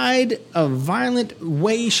died a violent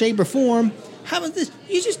way, shape, or form, how about this?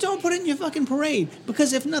 You just don't put it in your fucking parade,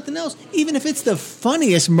 because if nothing else, even if it's the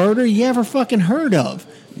funniest murder you ever fucking heard of.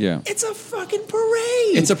 Yeah. It's a fucking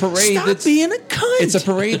parade. It's a parade. Stop being a cunt. It's a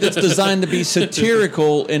parade that's designed to be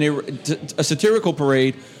satirical, and a satirical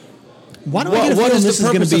parade. Why do I get a feeling this is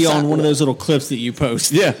going to be on one of those little clips that you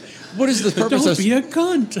post? Yeah. What is the purpose Don't be a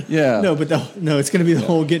cunt. Yeah. No, but it's going to be the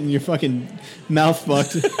whole getting your fucking mouth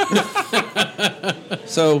fucked.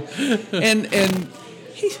 So, and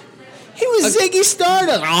he was Ziggy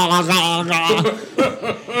Stardust.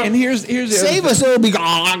 And here's the save us, Obi.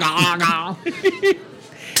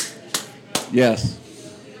 Yes.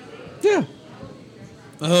 Yeah.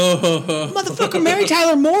 Motherfucker, Mary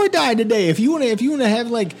Tyler Moore died today. If you want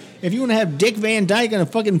to have Dick Van Dyke in a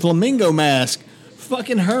fucking flamingo mask,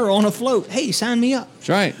 fucking her on a float. Hey, sign me up. That's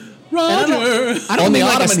right. Roger. I don't on mean the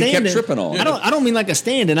like ottoman, a stand-in. he kept tripping on. I don't mean like a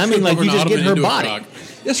stand-in. I mean like you just get her body.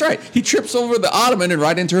 That's right. He trips over the ottoman and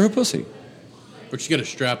right into her pussy. But she got a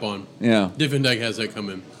strap on. Yeah. Dick Van Dyke has that come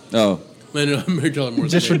in. Oh. Mary Tyler Moore's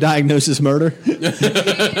just for diagnosis murder. No,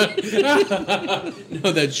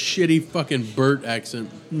 that shitty fucking Burt accent.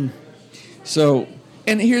 So,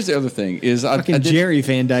 and here's the other thing is Jerry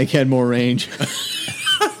Van Dyke had more range.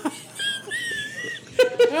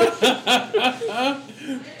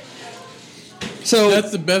 So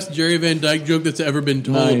that's the best Jerry Van Dyke joke that's ever been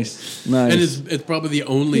told. Nice. And it's probably the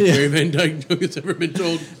only Jerry Van Dyke joke that's ever been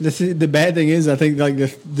told. The bad thing is, I think like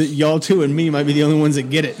the y'all two and me might be the only ones that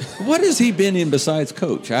get it. What has he been in besides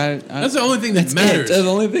Coach? That's the only thing that matters. That's the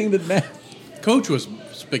only thing that matters. Coach was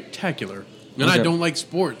spectacular, and I don't like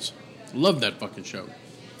sports. Love that fucking show.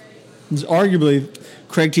 It's arguably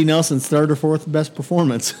Craig T. Nelson's third or fourth best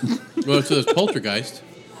performance. Well, so there's Poltergeist,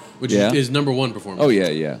 which is his number one performance. Oh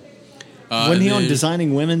yeah. Wasn't he on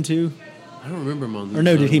Designing Women too? I don't remember him on. Or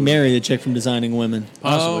no, did he marry the chick from Designing Women?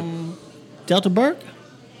 Possibly. Delta Burke?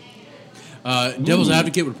 Devil's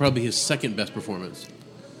Advocate would probably be his second best performance.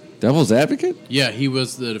 Devil's Advocate? Yeah, he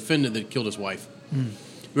was the defendant that killed his wife.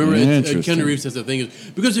 Remember, Keanu Reeves says the thing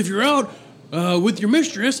is, because if you're out with your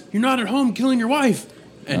mistress, you're not at home killing your wife.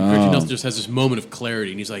 And Craig Nelson just has this moment of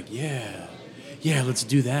clarity, and he's like, yeah, let's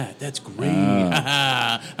do that. That's great.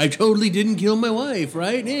 I totally didn't kill my wife,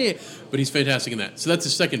 right? Yeah. But he's fantastic in that. So that's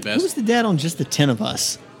his second best. Who was the dad on Just the 10 of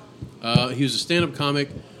Us? He was a stand-up comic.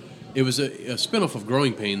 It was a spinoff of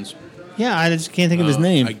Growing Pains. Yeah, I just can't think of his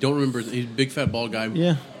name. I don't remember. He's a big, fat, bald guy.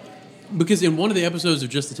 Yeah. Because in one of the episodes of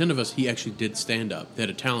Just the 10 of Us, he actually did stand-up. They had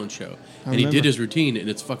a talent show. And he did his routine, and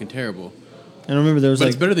it's fucking terrible. I remember there was but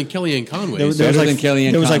it's better than Kellyanne Conway. There was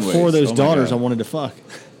like 4 of those daughters I wanted to fuck.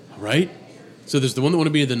 Right? So there's the one that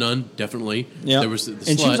wanted to be the nun, definitely. Yeah. There was the and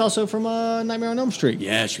slut. she was also from Nightmare on Elm Street.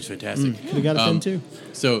 Yeah, she was fantastic. Could have got a fin too.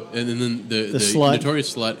 So and then the slut.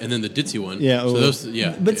 notorious slut, and then the ditzy one. Yeah. So those,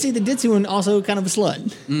 yeah. But see, the ditzy one also kind of a slut.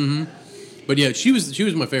 Mm-hmm. But yeah, she was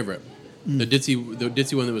my favorite. The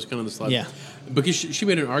ditzy one that was kind of the slut. Yeah. Because she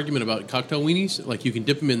made an argument about cocktail weenies, like you can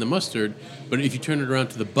dip them in the mustard, but if you turn it around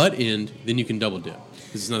to the butt end, then you can double dip.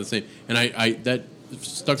 This is not the same. And I that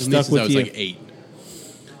stuck with me since I was like 8.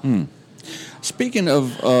 Speaking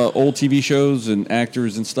of old TV shows and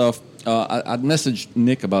actors and stuff, I messaged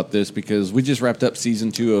Nick about this because we just wrapped up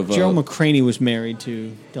season 2 of... Gerald McCraney was married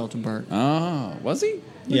to Delta Burke. Ah, was he?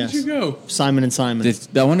 Yes. Where did you go? Simon and Simon.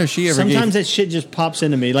 I wonder if she ever Sometimes that shit just pops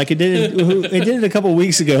into me. Like it did it a couple of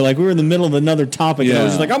weeks ago. Like we were in the middle of another topic and I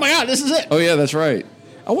was just like, oh my God, this is it. Oh, yeah, that's right.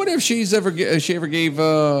 I wonder if she ever gave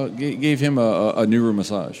him a neuro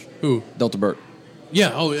massage. Who? Delta Burke.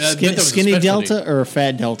 Yeah. Oh, skinny Delta or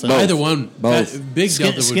fat Delta? Both. Either one. Both. Big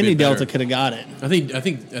Delta would Skinny be better. Delta could have got it. I think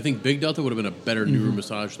Big Delta would have been a better neuro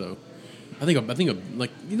massage though. I think like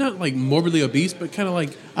you're not like morbidly obese, but kind of like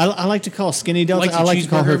I like to call Skinny Delta. Likes a I like to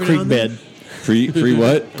call her cheeseburger every now creek and bed. Free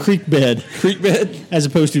what? Creek bed. Creek bed? As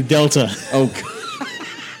opposed to Delta. Oh,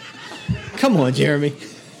 Come on, Jeremy.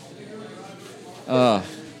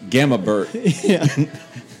 Gamma Burt. Yeah.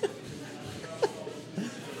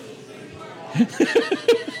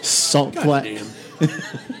 Salt flat. damn.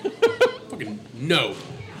 Fucking no.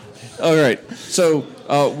 All right. So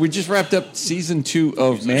we just wrapped up season 2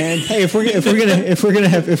 of Man. Hey, if we're gonna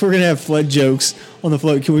have flood jokes on the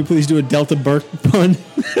float, can we please do a Delta Burke pun?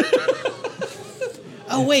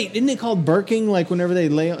 Oh wait, isn't it called Burking? Like whenever they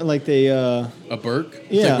lay, like they A Burke?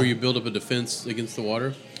 It's Yeah. like where you build up a defense against the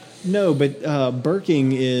water? no, but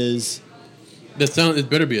Burking is It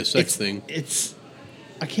better be a sex thing. It's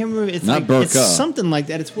I can't remember. It's Not like Burka. it's something like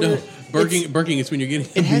that. It's where No, Burking is when you're getting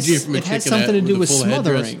It has, from a it has chicken something to do with a full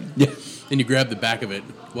headdress, smothering. Yeah. and you grab the back of it.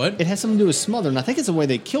 What? It has something to do with smothering. I think it's the way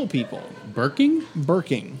they kill people. Burking?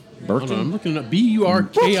 Burking. Hold on, I'm looking it up.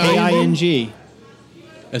 B-U-R-K-I-N-G. K-I-N-G.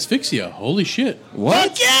 Asphyxia. Holy shit.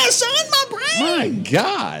 What? Yeah, son, my brain. My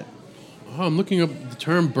God. Oh, I'm looking up the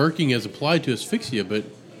term burking as applied to asphyxia, but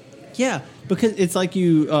Yeah, because it's like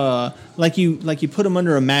you put them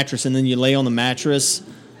under a mattress and then you lay on the mattress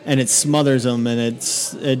and it smothers them and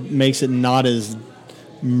it makes it not as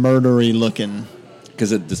murdery looking.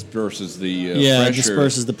 Because it disperses the pressure. It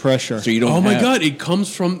disperses the pressure. So you don't oh my have- God! It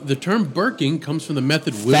comes from the term burking comes from the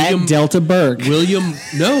method Fat William Delta Burke. Comes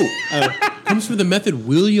from the method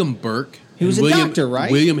William Burke. He was and a William, doctor,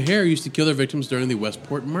 right? William Hare used to kill their victims during the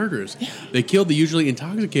Westport murders. They killed the usually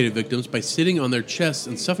intoxicated victims by sitting on their chests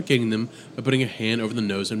and suffocating them by putting a hand over the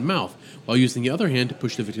nose and mouth, while using the other hand to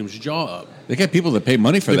push the victim's jaw up. They got people that pay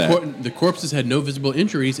money for that. The corpses had no visible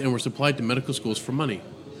injuries and were supplied to medical schools for money.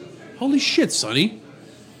 Holy shit, Sonny.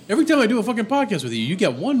 Every time I do a fucking podcast with you, you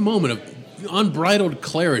get one moment of unbridled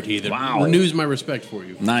clarity that renews my respect for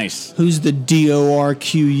you. Nice. Who's the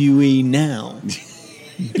DORQUE now?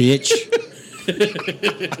 Bitch.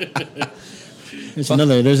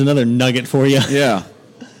 There's another nugget for you. Yeah.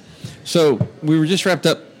 So we were just wrapped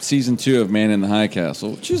up season 2 of Man in the High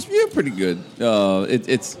Castle, which is pretty good.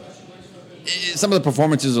 It's some of the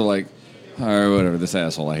performances are like, all right, whatever. This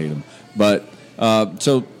asshole, I hate him. But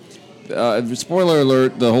spoiler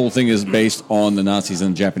alert: the whole thing is based on the Nazis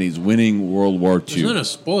and the Japanese winning World War II. It's not a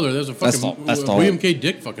spoiler. There's a fucking That's the William whole- K.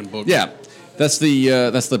 Dick fucking book. Yeah, that's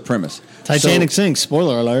the premise. Titanic So- sinks.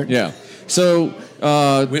 Spoiler alert. Yeah. So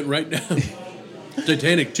Went right down.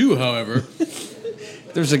 Titanic 2, however.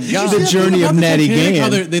 there's a guy. The journey of Natty Titanic, how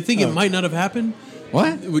Gann. they think it might not have happened.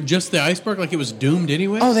 What? With just the iceberg, like it was doomed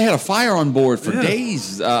anyway. Oh, they had a fire on board for Yeah.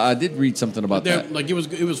 days. I did read something about They're- that. like it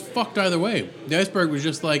was fucked either way. The iceberg was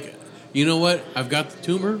just like, you know what? I've got the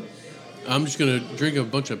tumor. I'm just gonna drink a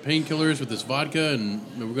bunch of painkillers with this vodka, and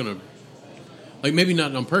we're gonna, like, maybe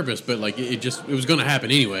not on purpose, but like it was gonna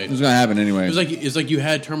happen anyway. It was going to happen anyway. It's like you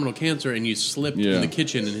had terminal cancer and you slipped Yeah. in the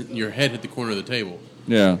kitchen and your head hit the corner of the table.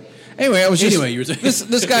 Yeah. Anyway, You were saying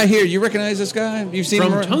this guy here. You recognize this guy? You've seen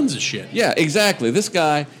from him around? tons of shit. Yeah, exactly. This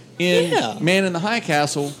guy in Yeah. Man in the High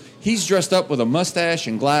Castle. He's dressed up with a mustache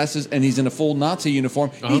and glasses, and he's in a full Nazi uniform.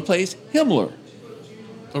 Uh-huh. He plays Himmler.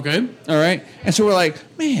 Okay. All right, and so we're like,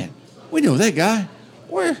 man, we know that guy.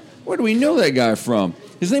 Where do we know that guy from?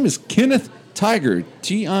 His name is Kenneth Tigar,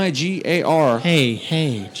 Tigar.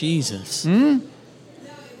 Hey, Jesus.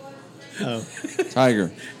 Oh.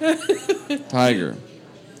 Tiger.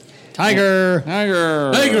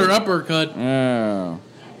 uppercut. Yeah.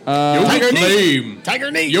 Yoga flame.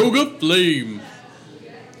 Tiger knee. Yoga flame.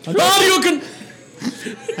 Hadouken.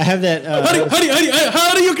 I have that.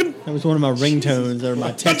 Hadouken. That was one of my ringtones or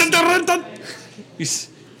my text.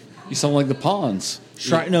 You sound like the pawns.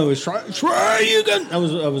 No, it was Shoryuken. That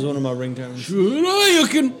was one of my ringtones.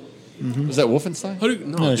 Shoryuken. Mm-hmm. Was that Wolfenstein?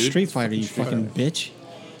 No, Street Fighter, you fucking bitch.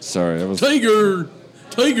 Sorry, that was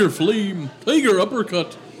Tiger flame, Tiger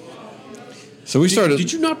uppercut. So we started.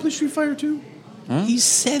 Did you not play Street Fighter 2? Huh? He's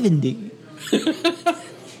 70.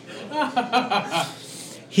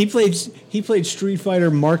 He played Street Fighter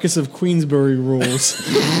Marcus of Queensbury rules.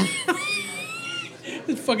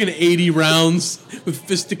 It's fucking 80 rounds with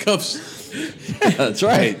fisticuffs. That's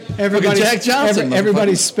right. Jack Johnson.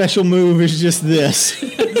 Everybody's special move is just this.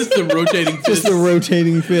 Just the rotating fist. Just the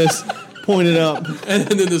rotating fist pointed up. And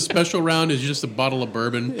then the special round is just a bottle of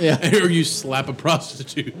bourbon. Yeah. Or you slap a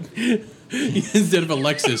prostitute. Instead of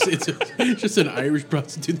Alexis, it's just an Irish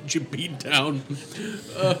prostitute that you beat down.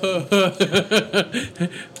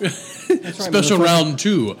 Right, special round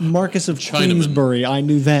 2. Marcus of Chinaman. Queensbury. I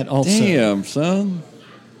knew that also. Damn, son.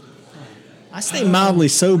 I stay mildly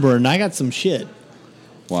sober and I got some shit.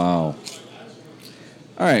 Wow.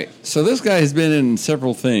 All right, so this guy has been in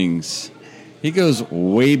several things. He goes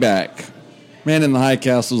way back. Man in the High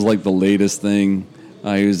Castle is like the latest thing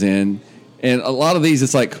he was in. And a lot of these,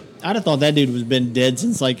 it's like... I'd have thought that dude was been dead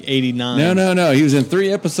since like 89. No. He was in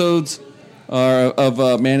 3 episodes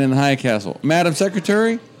of Man in the High Castle. Madam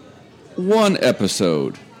Secretary, 1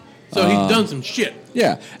 episode. So he's done some shit.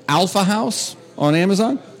 Yeah. Alpha House on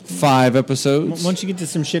Amazon, 5 episodes. Once you get to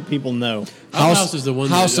some shit people know. House is the one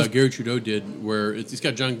that Gary Trudeau did where it's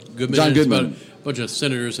got John Goodman. John and Goodman. It's about a bunch of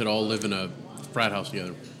senators that all live in a frat house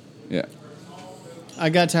together. Yeah. I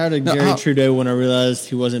got tired of Gary Trudeau when I realized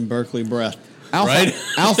he wasn't Berkeley breath. Alpha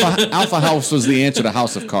House was the answer to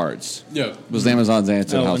House of Cards. Yeah. Was Amazon's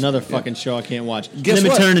answer to House another of Cards. fucking show I can't watch. Guess Let me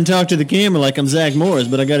what? turn and talk to the camera like I'm Zach Morris,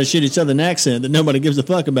 but I got a shitty southern accent that nobody gives a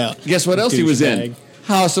fuck about. Guess what else he was in?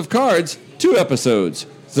 House of Cards, 2 episodes.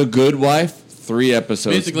 The Good Wife, 3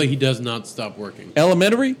 episodes. Basically, he does not stop working.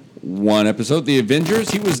 Elementary, 1 episode. The Avengers,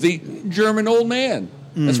 he was the German old man.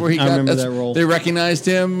 That's where he got. I remember that role. They recognized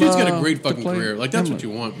him. Dude's got a great fucking career. Like, that's what you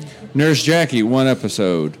want. Nurse Jackie, 1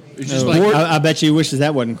 episode. It's just like... I bet you he wishes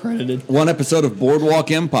that wasn't credited. 1 episode of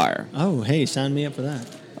Boardwalk Empire. Oh, hey, sign me up for that.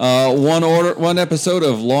 1 episode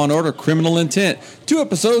of Law and Order: Criminal Intent. 2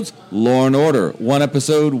 episodes Law and Order. 1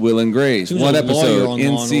 episode Will and Grace. 1 episode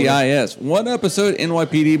NCIS. 1 episode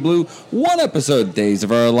NYPD Blue. 1 episode Days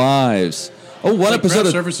of Our Lives. Oh, 1 episode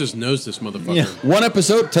of Services knows this motherfucker. Yeah. 1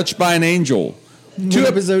 episode Touched by an Angel. 2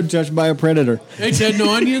 episode Judged by a Predator. Hey, Ted,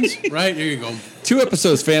 no onions? Right, there you go. 2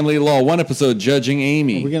 episodes Family Law. 1 episode Judging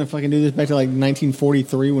Amy. Are we going to fucking do this back to like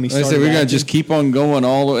 1943 when he started? I said we're going to acting? just keep on going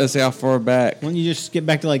all the way. Let's see how far back. Why don't you just get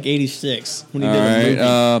back to like 86 when he All did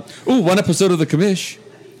the movie? 1 episode of The Commish.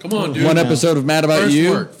 Come on, dude. 1 episode of Mad About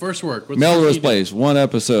You. First work. What's Melrose Place. 1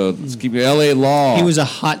 episode. Let's keep it. L.A. Law. He was a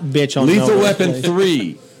hot bitch on Lethal Melrose Weapon Place.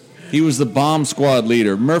 3. He was the bomb squad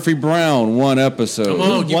leader. Murphy Brown, 1 episode. Come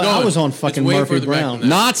on, keep Well, I going. was on It's fucking way Murphy further back Brown. than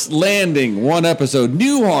that. Knots Landing, 1 episode.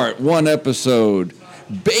 Newhart, 1 episode.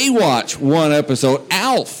 Baywatch, 1 episode.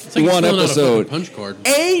 Alf, It's like he's 1 filling out a episode. fucking punch card.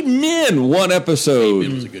 Amen, 1 episode.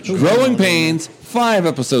 Amen was a good show. Growing Pains, 5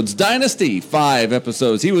 episodes. Dynasty, 5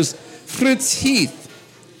 episodes. He was Fritz Heath.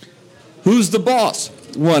 Who's the Boss?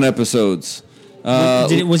 1 episodes.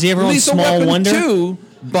 Was he ever on Lethal Small Weapon Wonder? 2,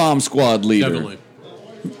 Bomb Squad leader. Definitely.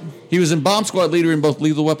 He was in Bomb Squad leader in both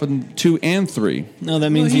Lethal Weapon 2 and 3. No, that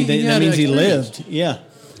means Well, he he had experience. lived.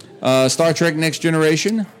 Yeah. Star Trek Next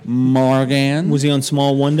Generation, Morgan. Was he on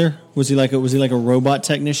Small Wonder? Was he like a robot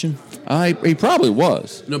technician? He probably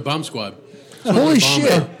was. No, Bomb Squad. Holy Bomb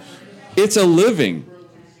shit. It's a living.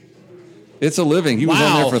 It's a living. He was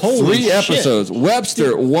Wow, on there for holy 3 shit. episodes.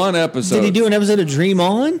 Webster, 1 episode. Did he do an episode of Dream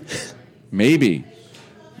On? Maybe.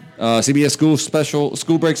 CBS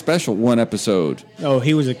School Break Special, 1 episode. Oh,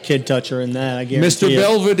 he was a kid toucher in that, I guarantee Mr. it.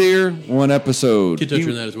 Belvedere, 1 episode. Kid toucher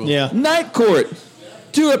in that as well. Yeah. Night Court,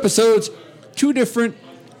 2 episodes, 2 different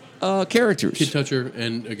characters. Kid toucher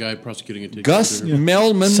and a guy prosecuting a kid. Gus toucher.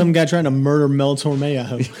 Melman. Some guy trying to murder Mel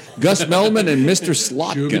Tormeo. Gus Melman and Mr.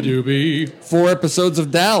 Slotkin. Shooby-dooby. 4 episodes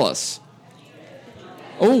of Dallas.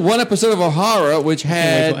 Oh, 1 episode of O'Hara, which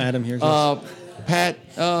had Wait till Adam hears this. Pat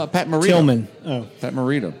Morita. Tillman. Oh. Pat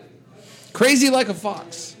Morita. Crazy Like a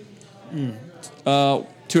Fox. 2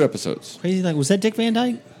 episodes. Crazy, like, was that Dick Van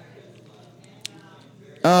Dyke?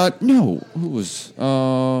 No. Who was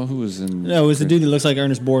in? No, it was the dude that looks like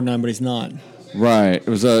Ernest Borgnine, but he's not. Right. It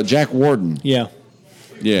was Jack Warden. Yeah.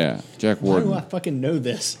 Yeah, Jack Warden. Why do I fucking know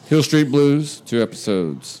this? Hill Street Blues, 2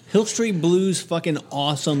 episodes. Hill Street Blues, fucking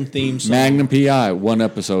awesome theme song. Magnum P.I., 1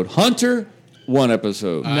 episode. Hunter, 1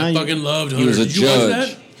 episode. I fucking loved Hunter. He was a Did you watch judge.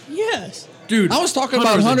 that? Yes. Dude, I was talking about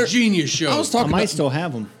Hunter's Hunter. a genius show. I might still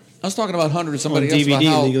have them. I was talking about Hunter to On somebody else about DVD,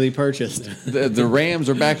 how legally purchased. the Rams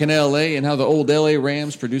are back in L.A. and how the old L.A.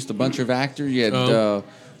 Rams produced a bunch of actors. You had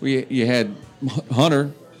you had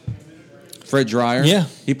Hunter, Fred Dreyer. Yeah.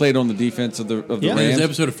 He played on the defense of the Rams. There's an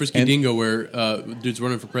episode of Frisky Dingo where dude's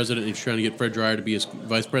running for president and he's trying to get Fred Dreyer to be his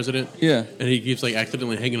vice president. Yeah. And he keeps like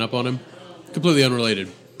accidentally hanging up on him. Completely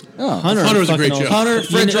unrelated. Oh. Hunter was a great show. Hunter,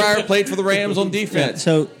 Fred Dreyer played for the Rams on defense.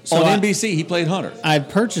 So on NBC, he played Hunter. I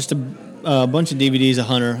purchased a bunch of DVDs of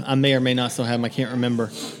Hunter. I may or may not still have them. I can't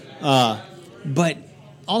remember. But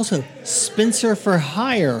also, Spencer for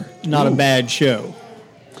Hire, not a bad show.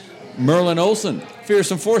 Merlin Olsen,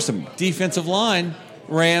 Fearsome Foursome, defensive line,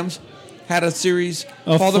 Rams, had a series.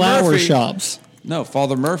 Of Father flower Murphy. shops. No,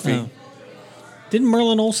 Father Murphy. Oh. Didn't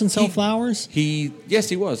Merlin Olsen sell flowers? Yes,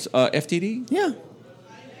 he was. FTD? Yeah.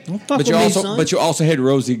 Don't fuck But you also had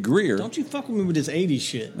Rosie Greer. Don't you fuck with me with this 80s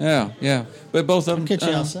shit. Yeah. But both of them catch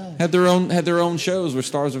you outside. had their own shows, were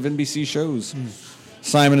stars of NBC shows.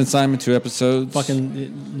 Simon and Simon, 2 episodes.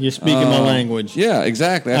 Fucking, you're speaking my language. Yeah,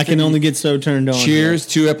 exactly. I can only get so turned on. Cheers,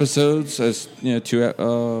 2 episodes. As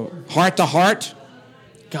Heart to Heart.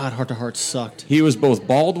 God, Heart to Heart sucked. He was both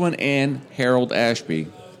Baldwin and Harold Ashby.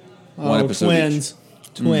 1 episode twins.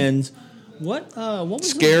 each. Twins. What was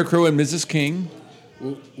Scarecrow and Mrs. King.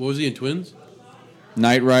 What was he in Twins?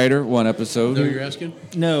 Knight Rider, 1 episode. Is that what you're asking?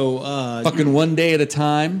 No. Fucking One Day at a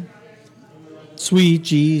Time. Sweet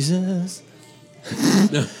Jesus.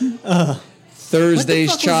 Thursday's what the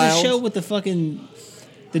fuck Child. was the show with the fucking...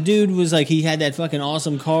 The dude was like, he had that fucking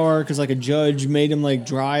awesome car because like a judge made him like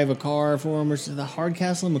drive a car for him. Or the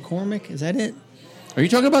Hardcastle and McCormick? Is that it? Are you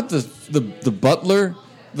talking about the butler?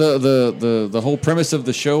 The whole premise of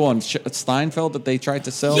the show on Steinfeld that they tried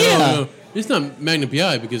to sell? Yeah. No. It's not Magnum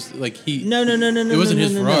P.I. because like he... No. It wasn't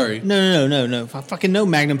his Ferrari. No. I fucking know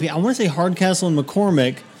Magnum P.I. I want to say Hardcastle and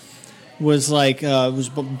McCormick was like, was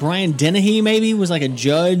Brian Dennehy maybe was like a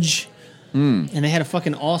judge. And they had a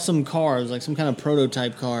fucking awesome car. It was like some kind of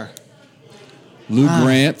prototype car. Lou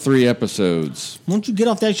Grant, 3 episodes. Why don't you get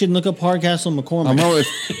off that shit and look up Hardcastle and McCormick? I'm over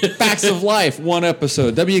with Facts of Life, 1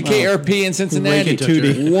 episode. WKRP in Cincinnati,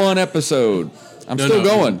 Tootie. 1 episode. I'm still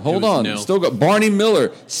going. Hold on. No. Still go. Barney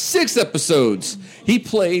Miller, 6 episodes. He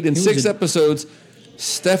played in 6 episodes.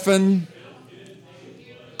 Stefan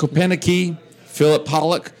Kopenicki, Philip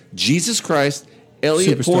Pollock, Jesus Christ,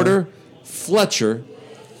 Elliot Superstar. Porter, Fletcher.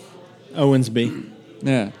 Owensby.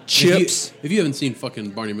 Yeah. Chips. If you haven't seen fucking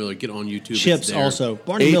Barney Miller, get on YouTube. Chips It's there. also.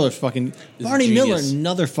 Barney Miller's fucking... Barney Miller, genius.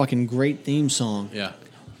 another fucking great theme song. Yeah.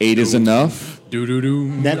 8 is enough.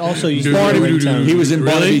 Do. That also used to be Barnaby, a ringtone. he was in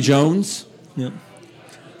Really? Barnaby Jones. Yep.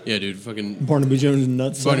 Yeah, dude. Fucking Barnaby Jones and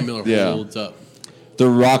nuts. Barney Miller Yeah. holds up. The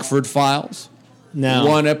Rockford Files. Now,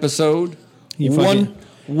 1 episode. You fucking-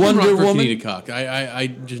 Wonder Rockford Woman. Need a cock. I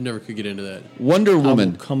just never could get into that. Wonder I will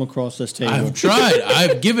Woman. come across this table. I've tried.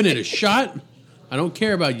 I've given it a shot. I don't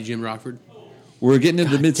care about you, Jim Rockford. We're getting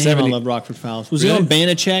into the mid Damn, I 70s. love Rockford Files. Was Really? he on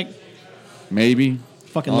Banachek? Maybe.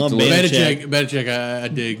 Fucking I'll love have to look. Banachek. Banachek, I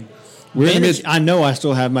dig. We're in the mid. I know I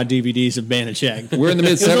still have my DVDs of Banachek. We're in the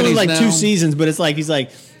mid It was only 70s like now. 2 seasons, but it's like he's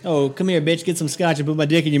like, "Oh, come here, bitch, get some scotch and put my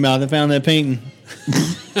dick in your mouth." I found that painting.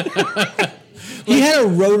 He had a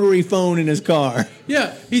rotary phone in his car.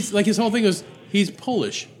 Yeah, he's like his whole thing was he's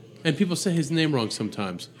Polish, and people say his name wrong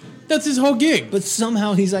sometimes. That's his whole gig. But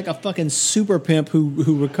somehow he's like a fucking super pimp who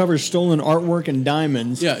recovers stolen artwork and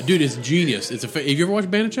diamonds. Yeah, dude, it's genius. It's have you ever watched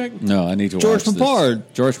Banachek? No, I need to George watch this. Papard.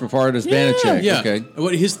 George Papard is Banachek. Yeah. Okay.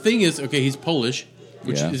 What his thing is, he's Polish,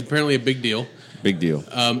 which Yeah. is apparently a big deal. Big deal.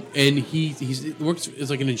 And he works as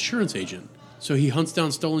like an insurance agent. So he hunts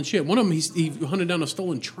down stolen shit. One of them, he hunted down a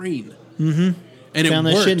stolen train. Mm-hmm. And Found it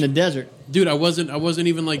that worked. shit in the desert. Dude, I wasn't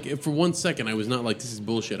even like, for 1 second, I was not like, this is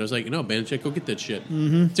bullshit. I was like, no, Banachek, go get that shit.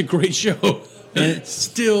 Mm-hmm. It's a great show. And it's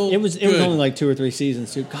still It was good. only like 2 or 3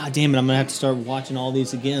 seasons too. God damn it, I'm gonna have to start watching all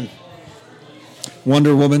these again.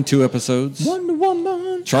 Wonder Woman, 2 episodes. Wonder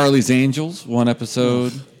Woman. Charlie's Angels, 1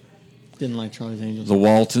 episode. Didn't like Charlie's Angels. The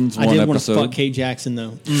Waltons, I 1 did want to episode. fuck Kate Jackson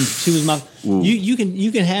though. She was my. Ooh. You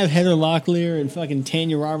can have Heather Locklear and fucking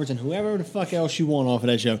Tanya Roberts and whoever the fuck else you want off of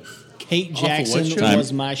that show. Kate of Jackson what show?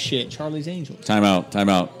 was my shit. Charlie's Angels. Time out.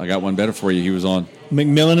 I got one better for you. He was on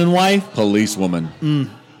McMillan and Wife. Policewoman.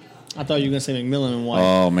 I thought you were gonna say McMillan and Wife.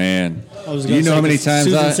 Oh, man. I was Do gonna you know say how many times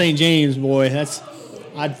Susan I... St. James, boy.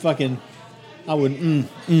 I'd fucking. I would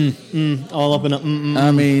all up in a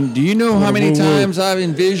I mean, do you know how many times I've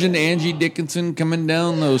envisioned Angie Dickinson coming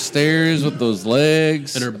down those stairs with those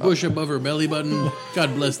legs and her bush above her belly button?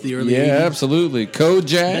 God bless the early 80s. Yeah, absolutely. Kojak.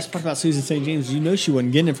 The best part about Susan St. James, you know she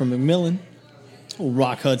wasn't getting it from McMillan. Old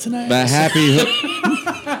Rock Hudson ass.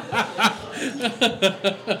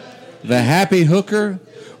 The Happy Hooker.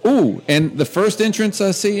 Ooh, and the first entrance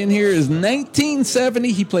I see in here is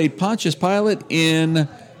 1970. He played Pontius Pilate in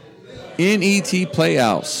N.E.T.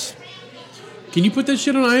 Playhouse. Can you put that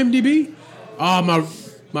shit on IMDb? Oh, my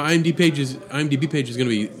IMDb page is going to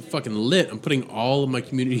be fucking lit. I'm putting all of my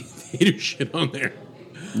community theater shit on there.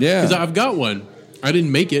 Yeah. Because I've got one. I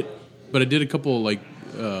didn't make it, but I did a couple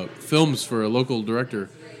films for a local director,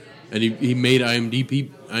 and he made IMDb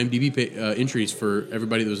entries for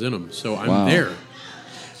everybody that was in them. So I'm there.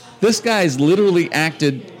 This guy's literally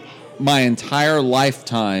acted my entire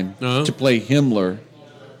lifetime to play Himmler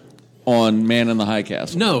on Man in the High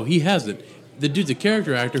Castle. No, he hasn't. The dude's a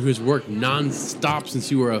character actor who's worked nonstop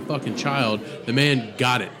since you were a fucking child. The man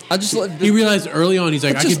got it. He realized early on, he's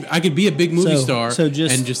like, I could be a big movie star,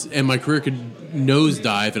 and my career could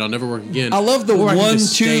nosedive, and I'll never work again. I love the 1,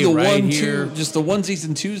 2, the 1, 2, just the onesies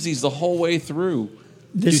and twosies the whole way through.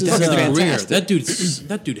 This is fantastic.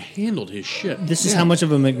 That dude handled his shit. This is how much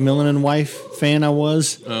of a McMillan and Wife fan I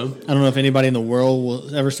was. I don't know if anybody in the world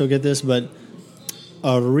will ever still get this, but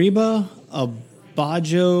Arriba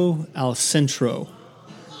Abajo al Centro.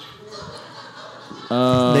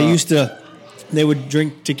 They would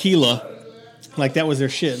drink tequila, like that was their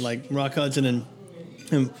shit. Like Rock Hudson and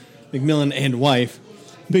McMillan and Wife,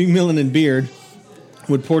 Big Millen and Beard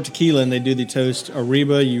would pour tequila, and they do the toast.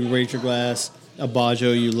 Arriba, you raise your glass.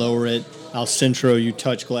 Abajo, you lower it. Al Centro, you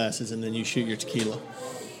touch glasses, and then you shoot your tequila.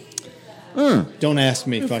 Don't ask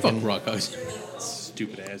me, fucking Rock Hudson.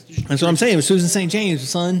 Stupid ass. That's what I'm saying. With Susan St. James,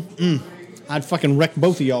 son, I'd fucking wreck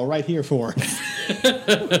both of y'all right here for her.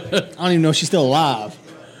 I don't even know if she's still alive.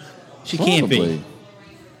 She can't be.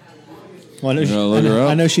 Well,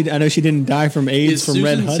 I know she didn't die from AIDS from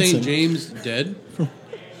Red Hudson. Is Susan St. James dead?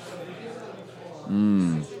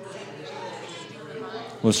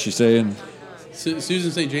 What's she saying?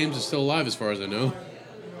 Susan St. James is still alive, as far as I know.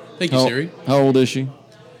 Thank you, Siri. How old is she?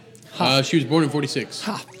 She was born in 46.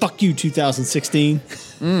 Fuck you, 2016.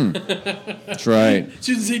 That's right.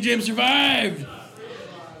 Susan St. James survived.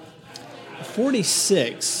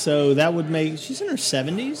 46, so that would make... She's in her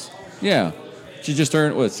 70s? Yeah. She just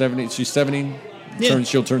turned, 70? She's 70? Yeah.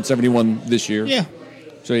 She'll turn 71 this year. Yeah.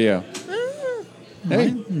 So, yeah.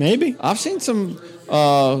 Hey, maybe. I've seen somebody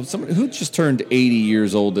who just turned 80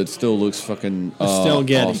 years old that still looks fucking still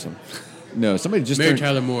getting awesome. No, somebody just Mary turned...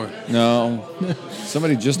 Tyler Moore. No.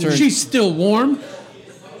 Somebody just turned... She's still warm.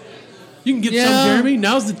 You can get some, Jeremy.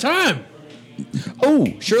 Now's the time. Oh,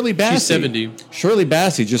 Shirley Bassey. She's 70. Shirley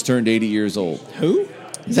Bassey just turned 80 years old. Who?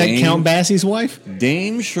 Is that Count Bassie's wife?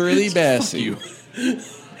 Dame Shirley Bassey.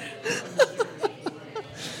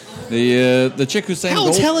 The chick who sang... How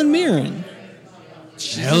old's Helen Mirren?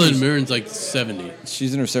 Helen Mirren's like 70.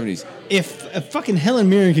 She's in her 70s. If fucking Helen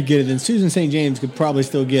Mirren could get it, then Susan St. James could probably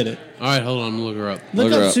still get it. All right, hold on. I'm going to look her up.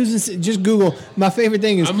 Look up Susan. Just Google. My favorite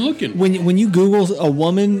thing is... I'm looking. When you Google a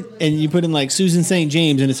woman and you put in like Susan St.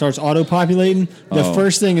 James and it starts auto-populating, the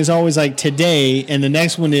first thing is always like today, and the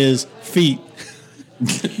next one is feet.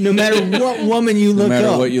 No matter what woman you look up. No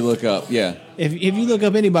matter what you look up, yeah. If you look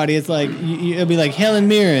up anybody, it's like... it'll be like Helen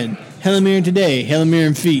Mirren today, Helen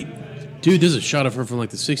Mirren feet. Dude, there's a shot of her from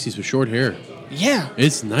like the 60s with short hair. Yeah.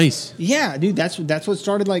 It's nice. Yeah, dude, that's what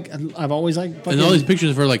started like... I've always like... And all these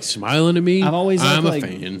pictures of her like smiling at me, I'm a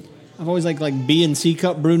fan. I've always liked like B and C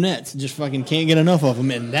cup brunettes. Just fucking can't get enough of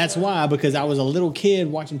them. And that's why, because I was a little kid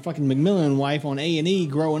watching fucking McMillan and Wife on A&E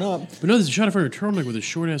growing up. But no, there's a shot of her in a turtleneck with her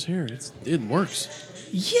short ass hair. It works.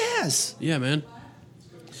 Yes. Yeah, man.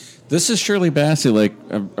 This is Shirley Bassey, like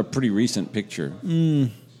a pretty recent picture.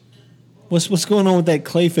 What's going on with that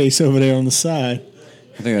clay face over there on the side?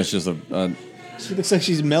 I think that's just she looks like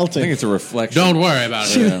she's melting. I think it's a reflection. Don't worry about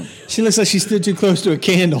it. She looks like she stood too close to a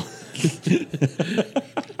candle.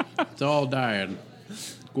 It's all dying.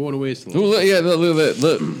 Going to waste. Look.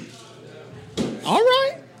 All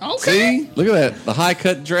right. Okay. See? Look at that. The high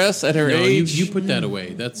cut dress at her age. You put that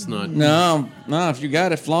away. That's not... No, if you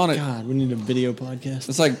got it, flaunt it. God, we need a video podcast.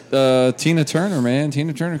 It's like Tina Turner, man.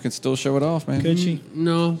 Tina Turner can still show it off, man. Could she?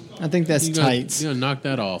 No. I think that's tights. You gotta knock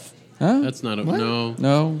that off. Huh? That's not a... What?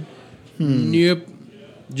 No. Yep.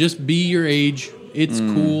 Just be your age. It's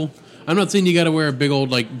cool. I'm not saying you gotta wear a big old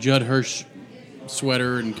like Judd Hirsch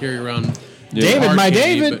sweater and carry around... David, my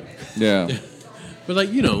David! Yeah. But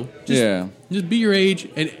like, just be your age.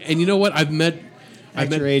 And you know what? I've met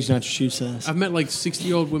Act your age, not your shoe size. I've met like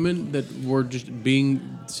 60-year-old women that were just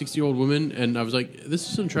being 60-year-old women, and I was like, this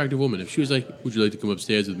is an attractive woman. If she was like, would you like to come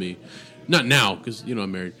upstairs with me? Not now, because,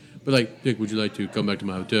 I'm married. But like, Dick, would you like to come back to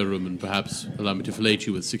my hotel room and perhaps allow me to fillet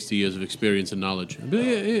you with 60 years of experience and knowledge? I'd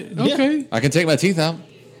be like, okay. Yeah. I can take my teeth out.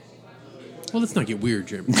 Well, let's not get weird,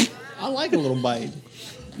 Jeremy. I like a little bite.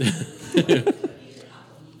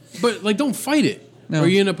 But, like, don't fight it. No. Or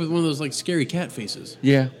you end up with one of those, like, scary cat faces.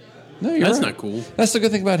 Yeah. No, That's right. not cool. That's the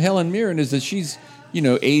good thing about Helen Mirren is that she's,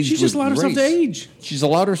 aged She's just with allowed herself grace. to age. She's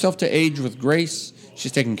allowed herself to age with grace.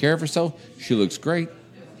 She's taking care of herself. She looks great.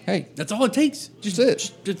 Hey. That's all it takes. Just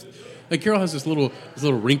it. Just, like, Carol has this little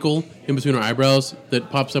wrinkle in between her eyebrows that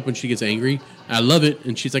pops up when she gets angry. I love it.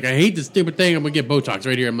 And she's like, I hate this stupid thing. I'm going to get Botox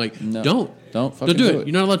right here. I'm like, no, don't fucking do it.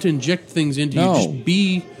 You're not allowed to inject things into you. Just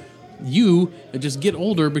be you and just get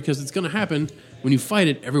older because it's going to happen. When you fight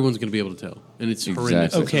it, everyone's going to be able to tell. And it's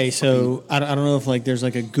horrendous. Okay, so I don't know if like there's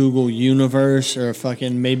like a Google universe or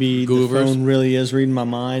fucking maybe the phone really is reading my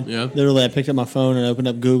mind. Yeah. Literally, I picked up my phone and opened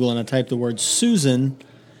up Google and I typed the word Susan.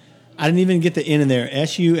 I didn't even get the N in there.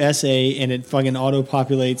 SUSA, and it fucking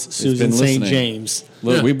auto-populates Susan St. James.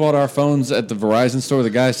 Look, we bought our phones at the Verizon store. The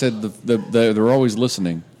guy said they're always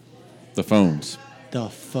listening. The phones. The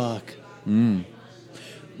fuck?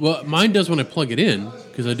 Well, mine does when I plug it in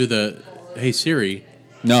because I do the Hey Siri.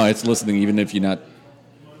 No, it's listening even if you're not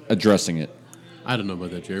addressing it. I don't know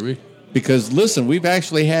about that, Jeremy. Because, listen, we've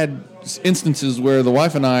actually had instances where the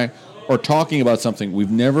wife and I are talking about something. We've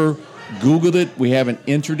never Googled it. We haven't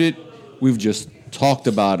entered it. We've just talked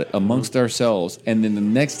about it amongst ourselves. And then the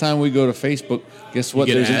next time we go to Facebook, guess what?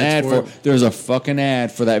 There's an ad for it. There's a fucking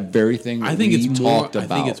ad for that very thing that we talked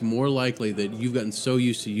about. I think it's more likely that you've gotten so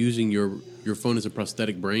used to using your phone as a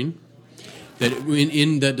prosthetic brain that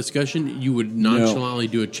in that discussion you would nonchalantly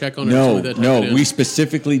do a check on it. No, we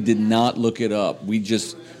specifically did not look it up. We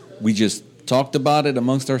just talked about it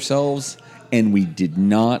amongst ourselves, and we did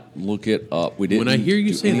not look it up. We didn't. When I hear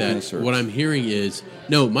you say that, what I'm hearing is,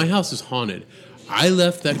 no, my house is haunted. I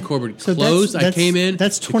left that cupboard closed. I came in.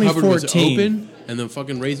 That's the cupboard was 2014. open, and the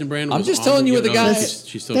fucking Raisin Bran was I'm just telling you what the guy.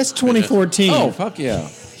 That's 2014. Oh, fuck yeah.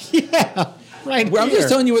 Yeah. Right. Well, I'm just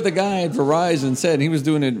telling you what the guy at Verizon said. He was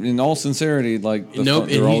doing it in all sincerity. Like,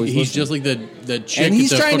 he's just like the chick. And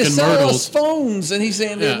he's at the trying to fucking sell Myrtles. us phones, and he's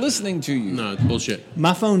saying they're listening to you. No, it's bullshit.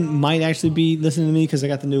 My phone might actually be listening to me because I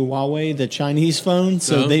got the new Huawei, the Chinese phone,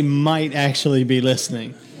 so they might actually be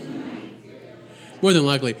listening. More than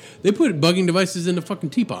likely, they put bugging devices into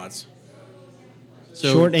fucking teapots.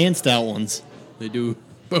 So Short and stout ones. They do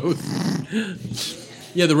both.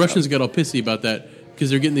 Yeah, the Russians got all pissy about that. Because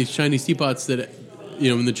they're getting these Chinese teapots that,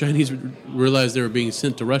 when the Chinese realized they were being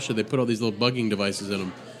sent to Russia, they put all these little bugging devices in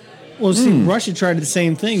them. Well, see, Russia tried the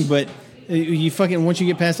same thing, but you fucking once you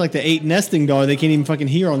get past like the 8 nesting dog, they can't even fucking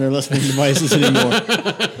hear on their listening devices anymore.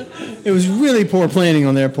 It was really poor planning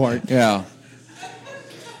on their part. Yeah.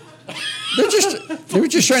 They were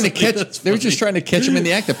just trying to catch. They were just trying to catch them in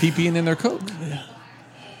the act of peeing in their coke.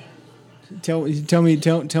 Tell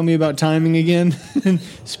me about timing again.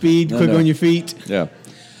 Speed, quick on your feet. Yeah.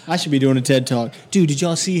 I should be doing a TED Talk. Dude, did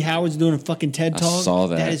y'all see Howard's doing a fucking TED Talk? I saw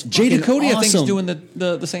that. That is Jada Cody, awesome. I think, is doing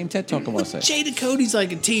the same TED Talk, I want to say. Jada Cody's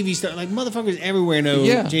like a TV star. Like, motherfuckers everywhere know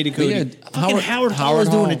Yeah, Jada Cody. yeah, Howard Hall is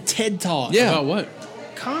doing a TED Talk. Yeah. About what?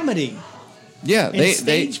 Comedy. Yeah. And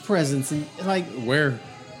stage presence. And like Where?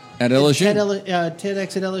 At LSU.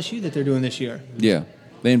 TEDx at LSU that they're doing this year. Yeah.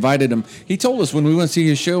 They invited him. He told us when we went to see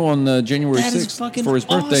his show on January 6th for his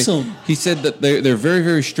birthday. Awesome. He said that they're very,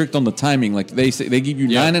 very strict on the timing. Like they say, they give you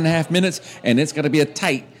 9.5 minutes, and it's got to be a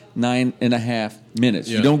tight 9.5 minutes.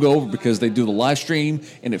 Yeah. You don't go over because they do the live stream,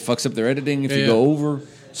 and it fucks up their editing if you go over.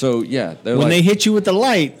 So yeah, when they hit you with the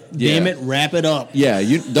light, damn it, wrap it up. Yeah,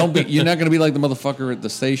 you're not going to be like the motherfucker at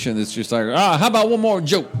the station. It's just like, how about one more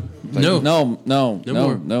joke? Like, no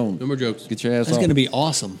more jokes. Get your ass off. That's going to be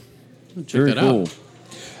awesome. Check that cool. out.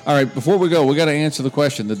 All right, before we go, we got to answer the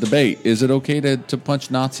question, the debate. Is it okay to punch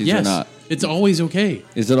Nazis or not? It's always okay.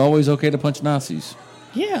 Is it always okay to punch Nazis?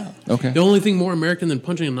 Yeah. Okay. The only thing more American than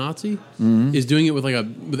punching a Nazi is doing it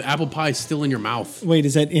with apple pie still in your mouth. Wait,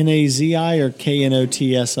 is that Nazi or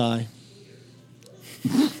KNOTSI?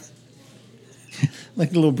 Like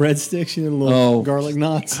the little breadsticks, the little garlic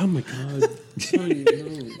knots. Oh my god!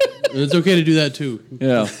 It's okay to do that too.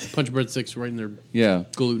 Yeah, punch breadsticks right in their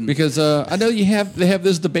gluten. Because I know they have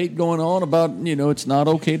this debate going on about it's not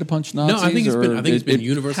okay to punch Nazis. No, I think it's been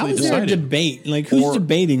universally decided. How is there a debate? Like who's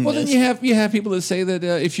debating this? Well, then you have people that say that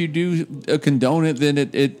if you do condone it, then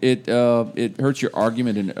it hurts your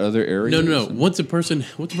argument in other areas. No. Once a person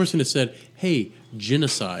has said, "Hey,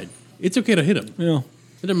 genocide," it's okay to hit him. Yeah.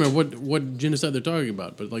 It doesn't matter what genocide they're talking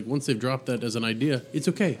about, but like once they've dropped that as an idea, it's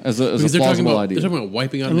okay. As a plausible idea. They're talking about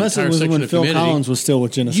wiping out Unless an entire section when of Phil humanity. Collins was still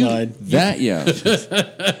with genocide.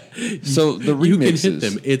 So the remixes. You can hit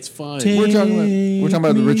them. It's fine. We're talking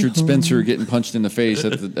about the Richard Spencer getting punched in the face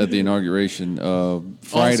at the inauguration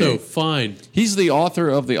Friday. Also, fine. He's the author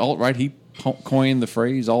of the alt-right. He coined the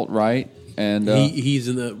phrase alt-right. And he's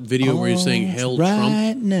in the video where he's saying "Hail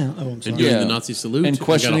Trump" now. Oh, I'm sorry. and doing the Nazi salute and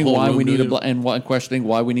questioning why we need questioning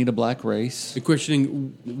why we need a black race, and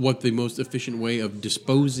questioning what the most efficient way of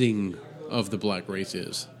disposing of the black race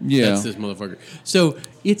is. Yeah, that's this motherfucker. So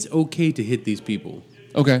it's okay to hit these people.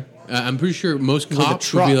 Okay, I'm pretty sure most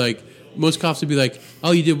cops would be like,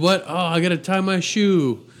 "Oh, you did what? Oh, I got to tie my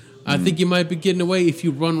shoe. I think you might be getting away if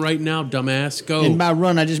you run right now, dumbass. Go." And by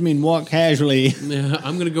run, I just mean walk casually. Yeah,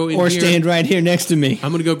 I'm going to go in or here. Stand right here next to me.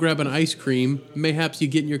 I'm going to go grab an ice cream. Mayhaps you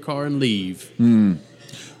get in your car and leave.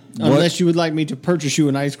 Unless you would like me to purchase you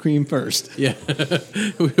an ice cream first. Yeah.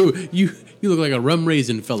 you look like a rum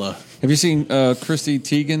raisin fella. Have you seen Chrissy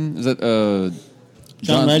Teigen? Is that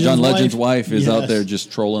John Legend's wife is out Yes. there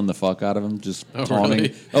just trolling the fuck out of him, just taunting.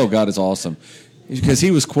 Really? Oh, God, it's awesome. Because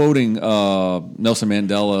he was quoting Nelson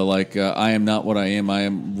Mandela, like, I am not what I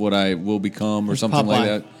am what I will become, or something like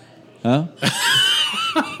that. Huh?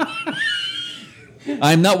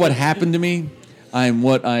 I am not what happened to me. I am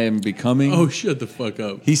what I am becoming. Oh, shut the fuck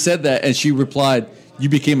up. He said that, and she replied, you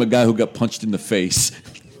became a guy who got punched in the face.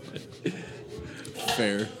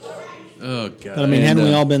 Fair. Oh, God. But I mean, hadn't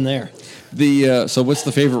we all been there? So what's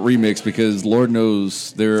the favorite remix? Because Lord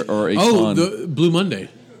knows there are a ton. The Blue Monday.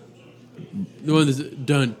 The one that's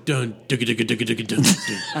dun dun dugga dugga dugga dugga dun dun.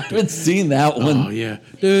 I haven't seen that one. Oh yeah.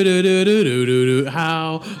 Do, do, do, do, do, do, do.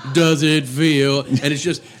 How does it feel? And it's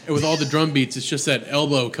just with all the drum beats, it's just that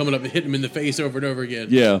elbow coming up and hitting him in the face over and over again.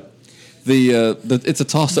 Yeah. It's a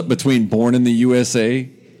toss up between Born in the USA.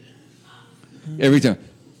 Every time.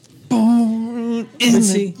 Born in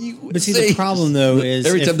the USA. But see, the problem though is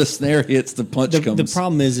every time the snare hits, the punch comes. The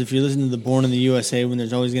problem is if you listen to the Born in the USA, when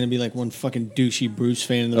there's always going to be like one fucking douchey Bruce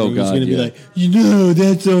fan in the room who's going to be like,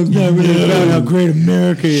 that song's not really about how great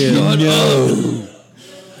America is. Shut up.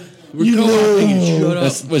 We're co-opting and shut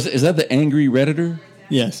up. Is that the angry Redditor?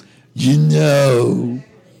 Yes.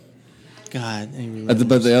 God.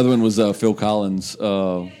 But the other one was Phil Collins,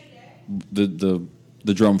 the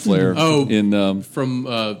drum flare. Oh, in from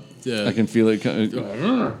I can feel it.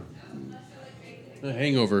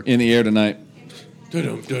 Hangover. In the air tonight. I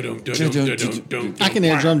can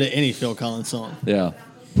air drum to any Phil Collins song. Yeah.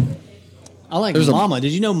 I like Mama.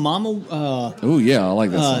 Did you know Mama? Oh, yeah, I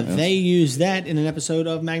like that song. Yes. They used that in an episode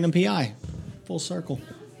of Magnum P.I. Full circle.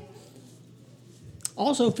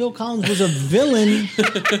 Also, Phil Collins was a villain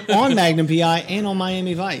on Magnum P.I. and on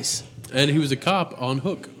Miami Vice. And he was a cop on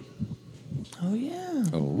Hook. Oh, yeah.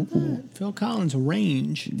 Oh. Phil Collins'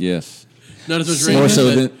 range. Yes. Not as much Singer.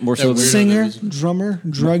 range. More so than Singer, drummer,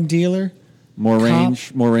 drug dealer. More cop,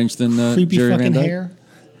 range than creepy Jerry fucking Van Dyke. hair,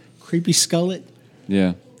 creepy skullet.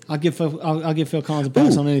 Yeah. I'll give Phil Collins a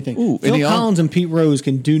pass on anything. Phil Collins and Pete Rose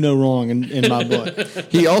can do no wrong in my book.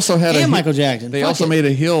 He also had Michael Jackson. They also made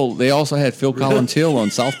a hill. They also had Phil Collins Hill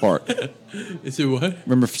on South Park. Is it what?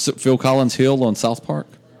 Remember Phil Collins Hill on South Park?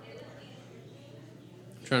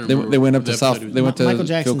 They went up to South. They went to Michael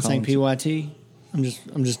Jackson Phil sang Collins. PYT.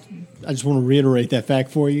 I just want to reiterate that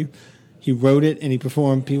fact for you. He wrote it and he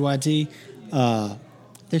performed PYT.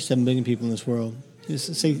 There's 7 billion people in this world.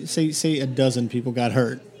 Just say a dozen people got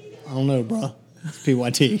hurt. I don't know, bro. It's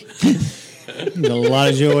PYT. It's a lot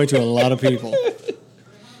of joy to a lot of people.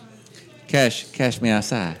 Cash me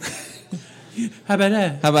outside. How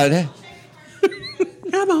about that?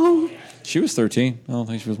 Come on. She was 13. I don't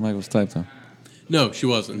think she was Michael's type, though. No, she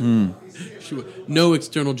wasn't. No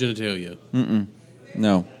external genitalia.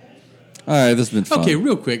 No. All right, this has been fun. Okay,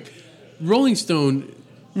 real quick. Rolling Stone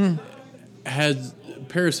has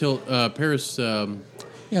Paris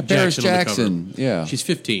Jackson. Yeah. She's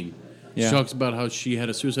 15. Yeah. She talks about how she had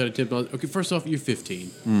a suicide attempt. Okay, first off, you're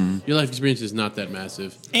 15. Your life experience is not that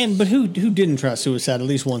massive. But who didn't try suicide at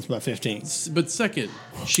least once by 15? But second,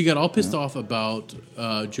 she got all pissed off about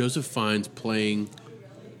Joseph Fiennes playing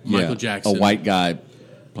Michael Jackson, a white guy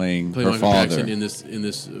playing her Michael father Jackson in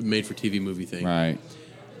this made-for-TV movie thing. Right.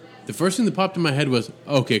 The first thing that popped in my head was,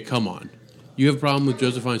 okay, come on. You have a problem with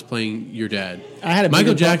Joseph Fiennes playing your dad.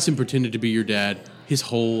 Michael Jackson pretended to be your dad his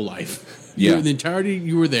whole life. Yeah. The entirety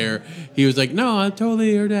you were there, he was like, no, I'm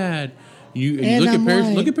totally your dad. You look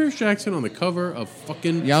at Paris Jackson on the cover of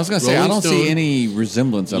fucking Yeah, I was going to say, I don't see any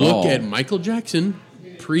resemblance at all. Look at Michael Jackson,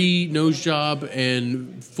 pre-nose job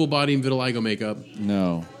and full body and vitiligo makeup.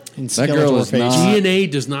 No. And that girl is face. not. DNA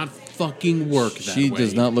does not fucking work that way. She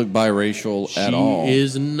does not look biracial at all. She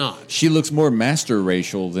is not. She looks more master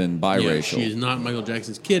racial than biracial. Yeah, she is not Michael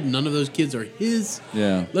Jackson's kid. None of those kids are his.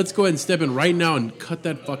 Yeah. Let's go ahead and step in right now and cut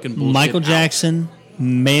that fucking bullshit Michael out. Jackson,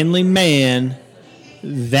 manly man,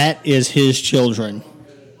 that is his children.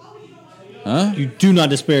 Huh? You do not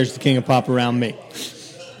disparage the king of pop around me.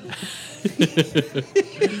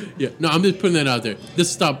 Yeah, no, I'm just putting that out there.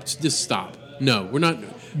 Just stop. No, we're not.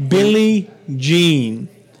 Billie Jean.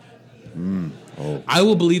 I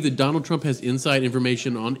will believe that Donald Trump has inside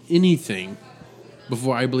information on anything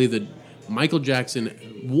before I believe that Michael Jackson,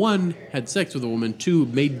 1, had sex with a woman, 2,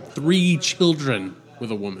 made 3 children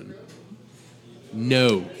with a woman.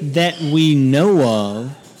 No. That we know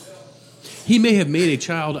of. He may have made a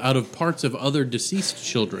child out of parts of other deceased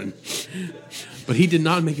children, but he did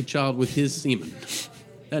not make a child with his semen.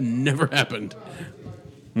 That never happened.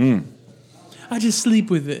 I just sleep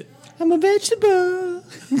with it. I'm a vegetable.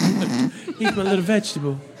 He's my little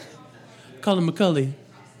vegetable. Call him Macaulay.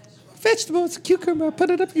 Vegetable, it's a cucumber. Put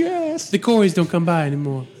it up your ass. The Coreys don't come by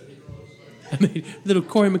anymore. I mean, little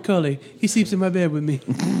Corey Macaulay, he sleeps in my bed with me.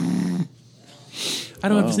 I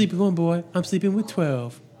don't have to sleep with one boy. I'm sleeping with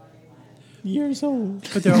 12 years old.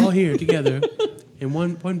 But they're all here together in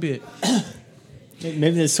one bit.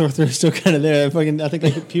 Maybe that sore throat's still kind of there. I think I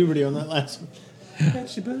hit puberty on that last one.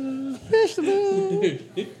 Vegetable.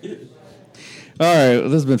 All right,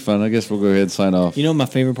 this has been fun. I guess we'll go ahead and sign off. You know what my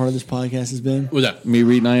favorite part of this podcast has been? What's that? Me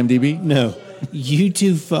reading IMDb? No. You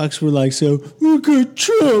two fucks were like, so look at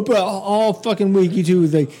Trump all fucking week. You two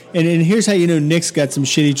was like, and here's how you know Nick's got some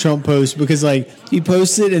shitty Trump posts because like he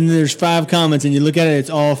posts it and there's 5 comments and you look at it,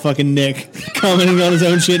 it's all fucking Nick commenting on his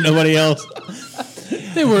own shit, nobody else.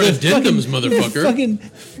 They were addendums, motherfucker.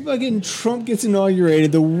 Fucking Trump gets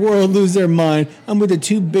inaugurated. The world lose their mind. I'm with the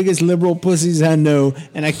 2 biggest liberal pussies I know,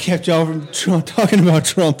 and I kept y'all from talking about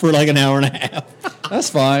Trump for like an hour and a half. That's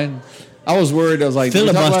fine. I was worried. I was like,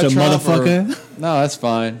 filibuster, motherfucker. No, that's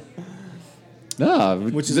fine. No,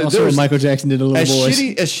 which is also what Michael Jackson did a little voice.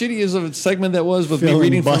 As shitty as a segment that was with me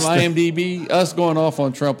reading from IMDb, us going off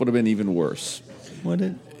on Trump would have been even worse. Would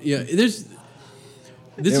it? Yeah,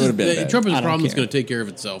 Trump is a problem that's going to take care of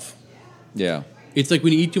itself. Yeah. It's like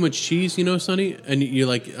when you eat too much cheese, you know, Sonny, and you're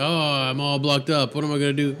like, oh, I'm all blocked up. What am I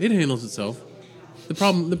going to do? It handles itself. The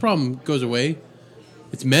problem goes away.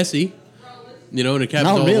 It's messy, you know, and it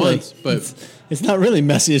happens all at once. But it's not really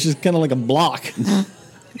messy. It's just kind of like a block.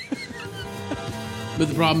 But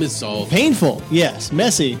the problem is solved. Painful, yes.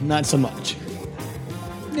 Messy, not so much.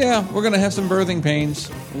 Yeah, we're going to have some birthing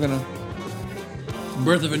pains. We're going to...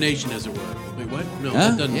 Birth of a nation, as it were. Wait, what? No,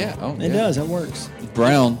 that doesn't. Yeah. Oh, it does. It works.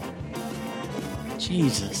 Brown.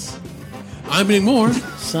 Jesus. I'm getting more.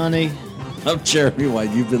 Sonny. I'm Jeremy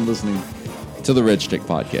White. You've been listening to the Red Stick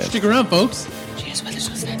Podcast. Stick around, folks. Cheers with us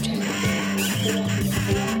on Snapchat.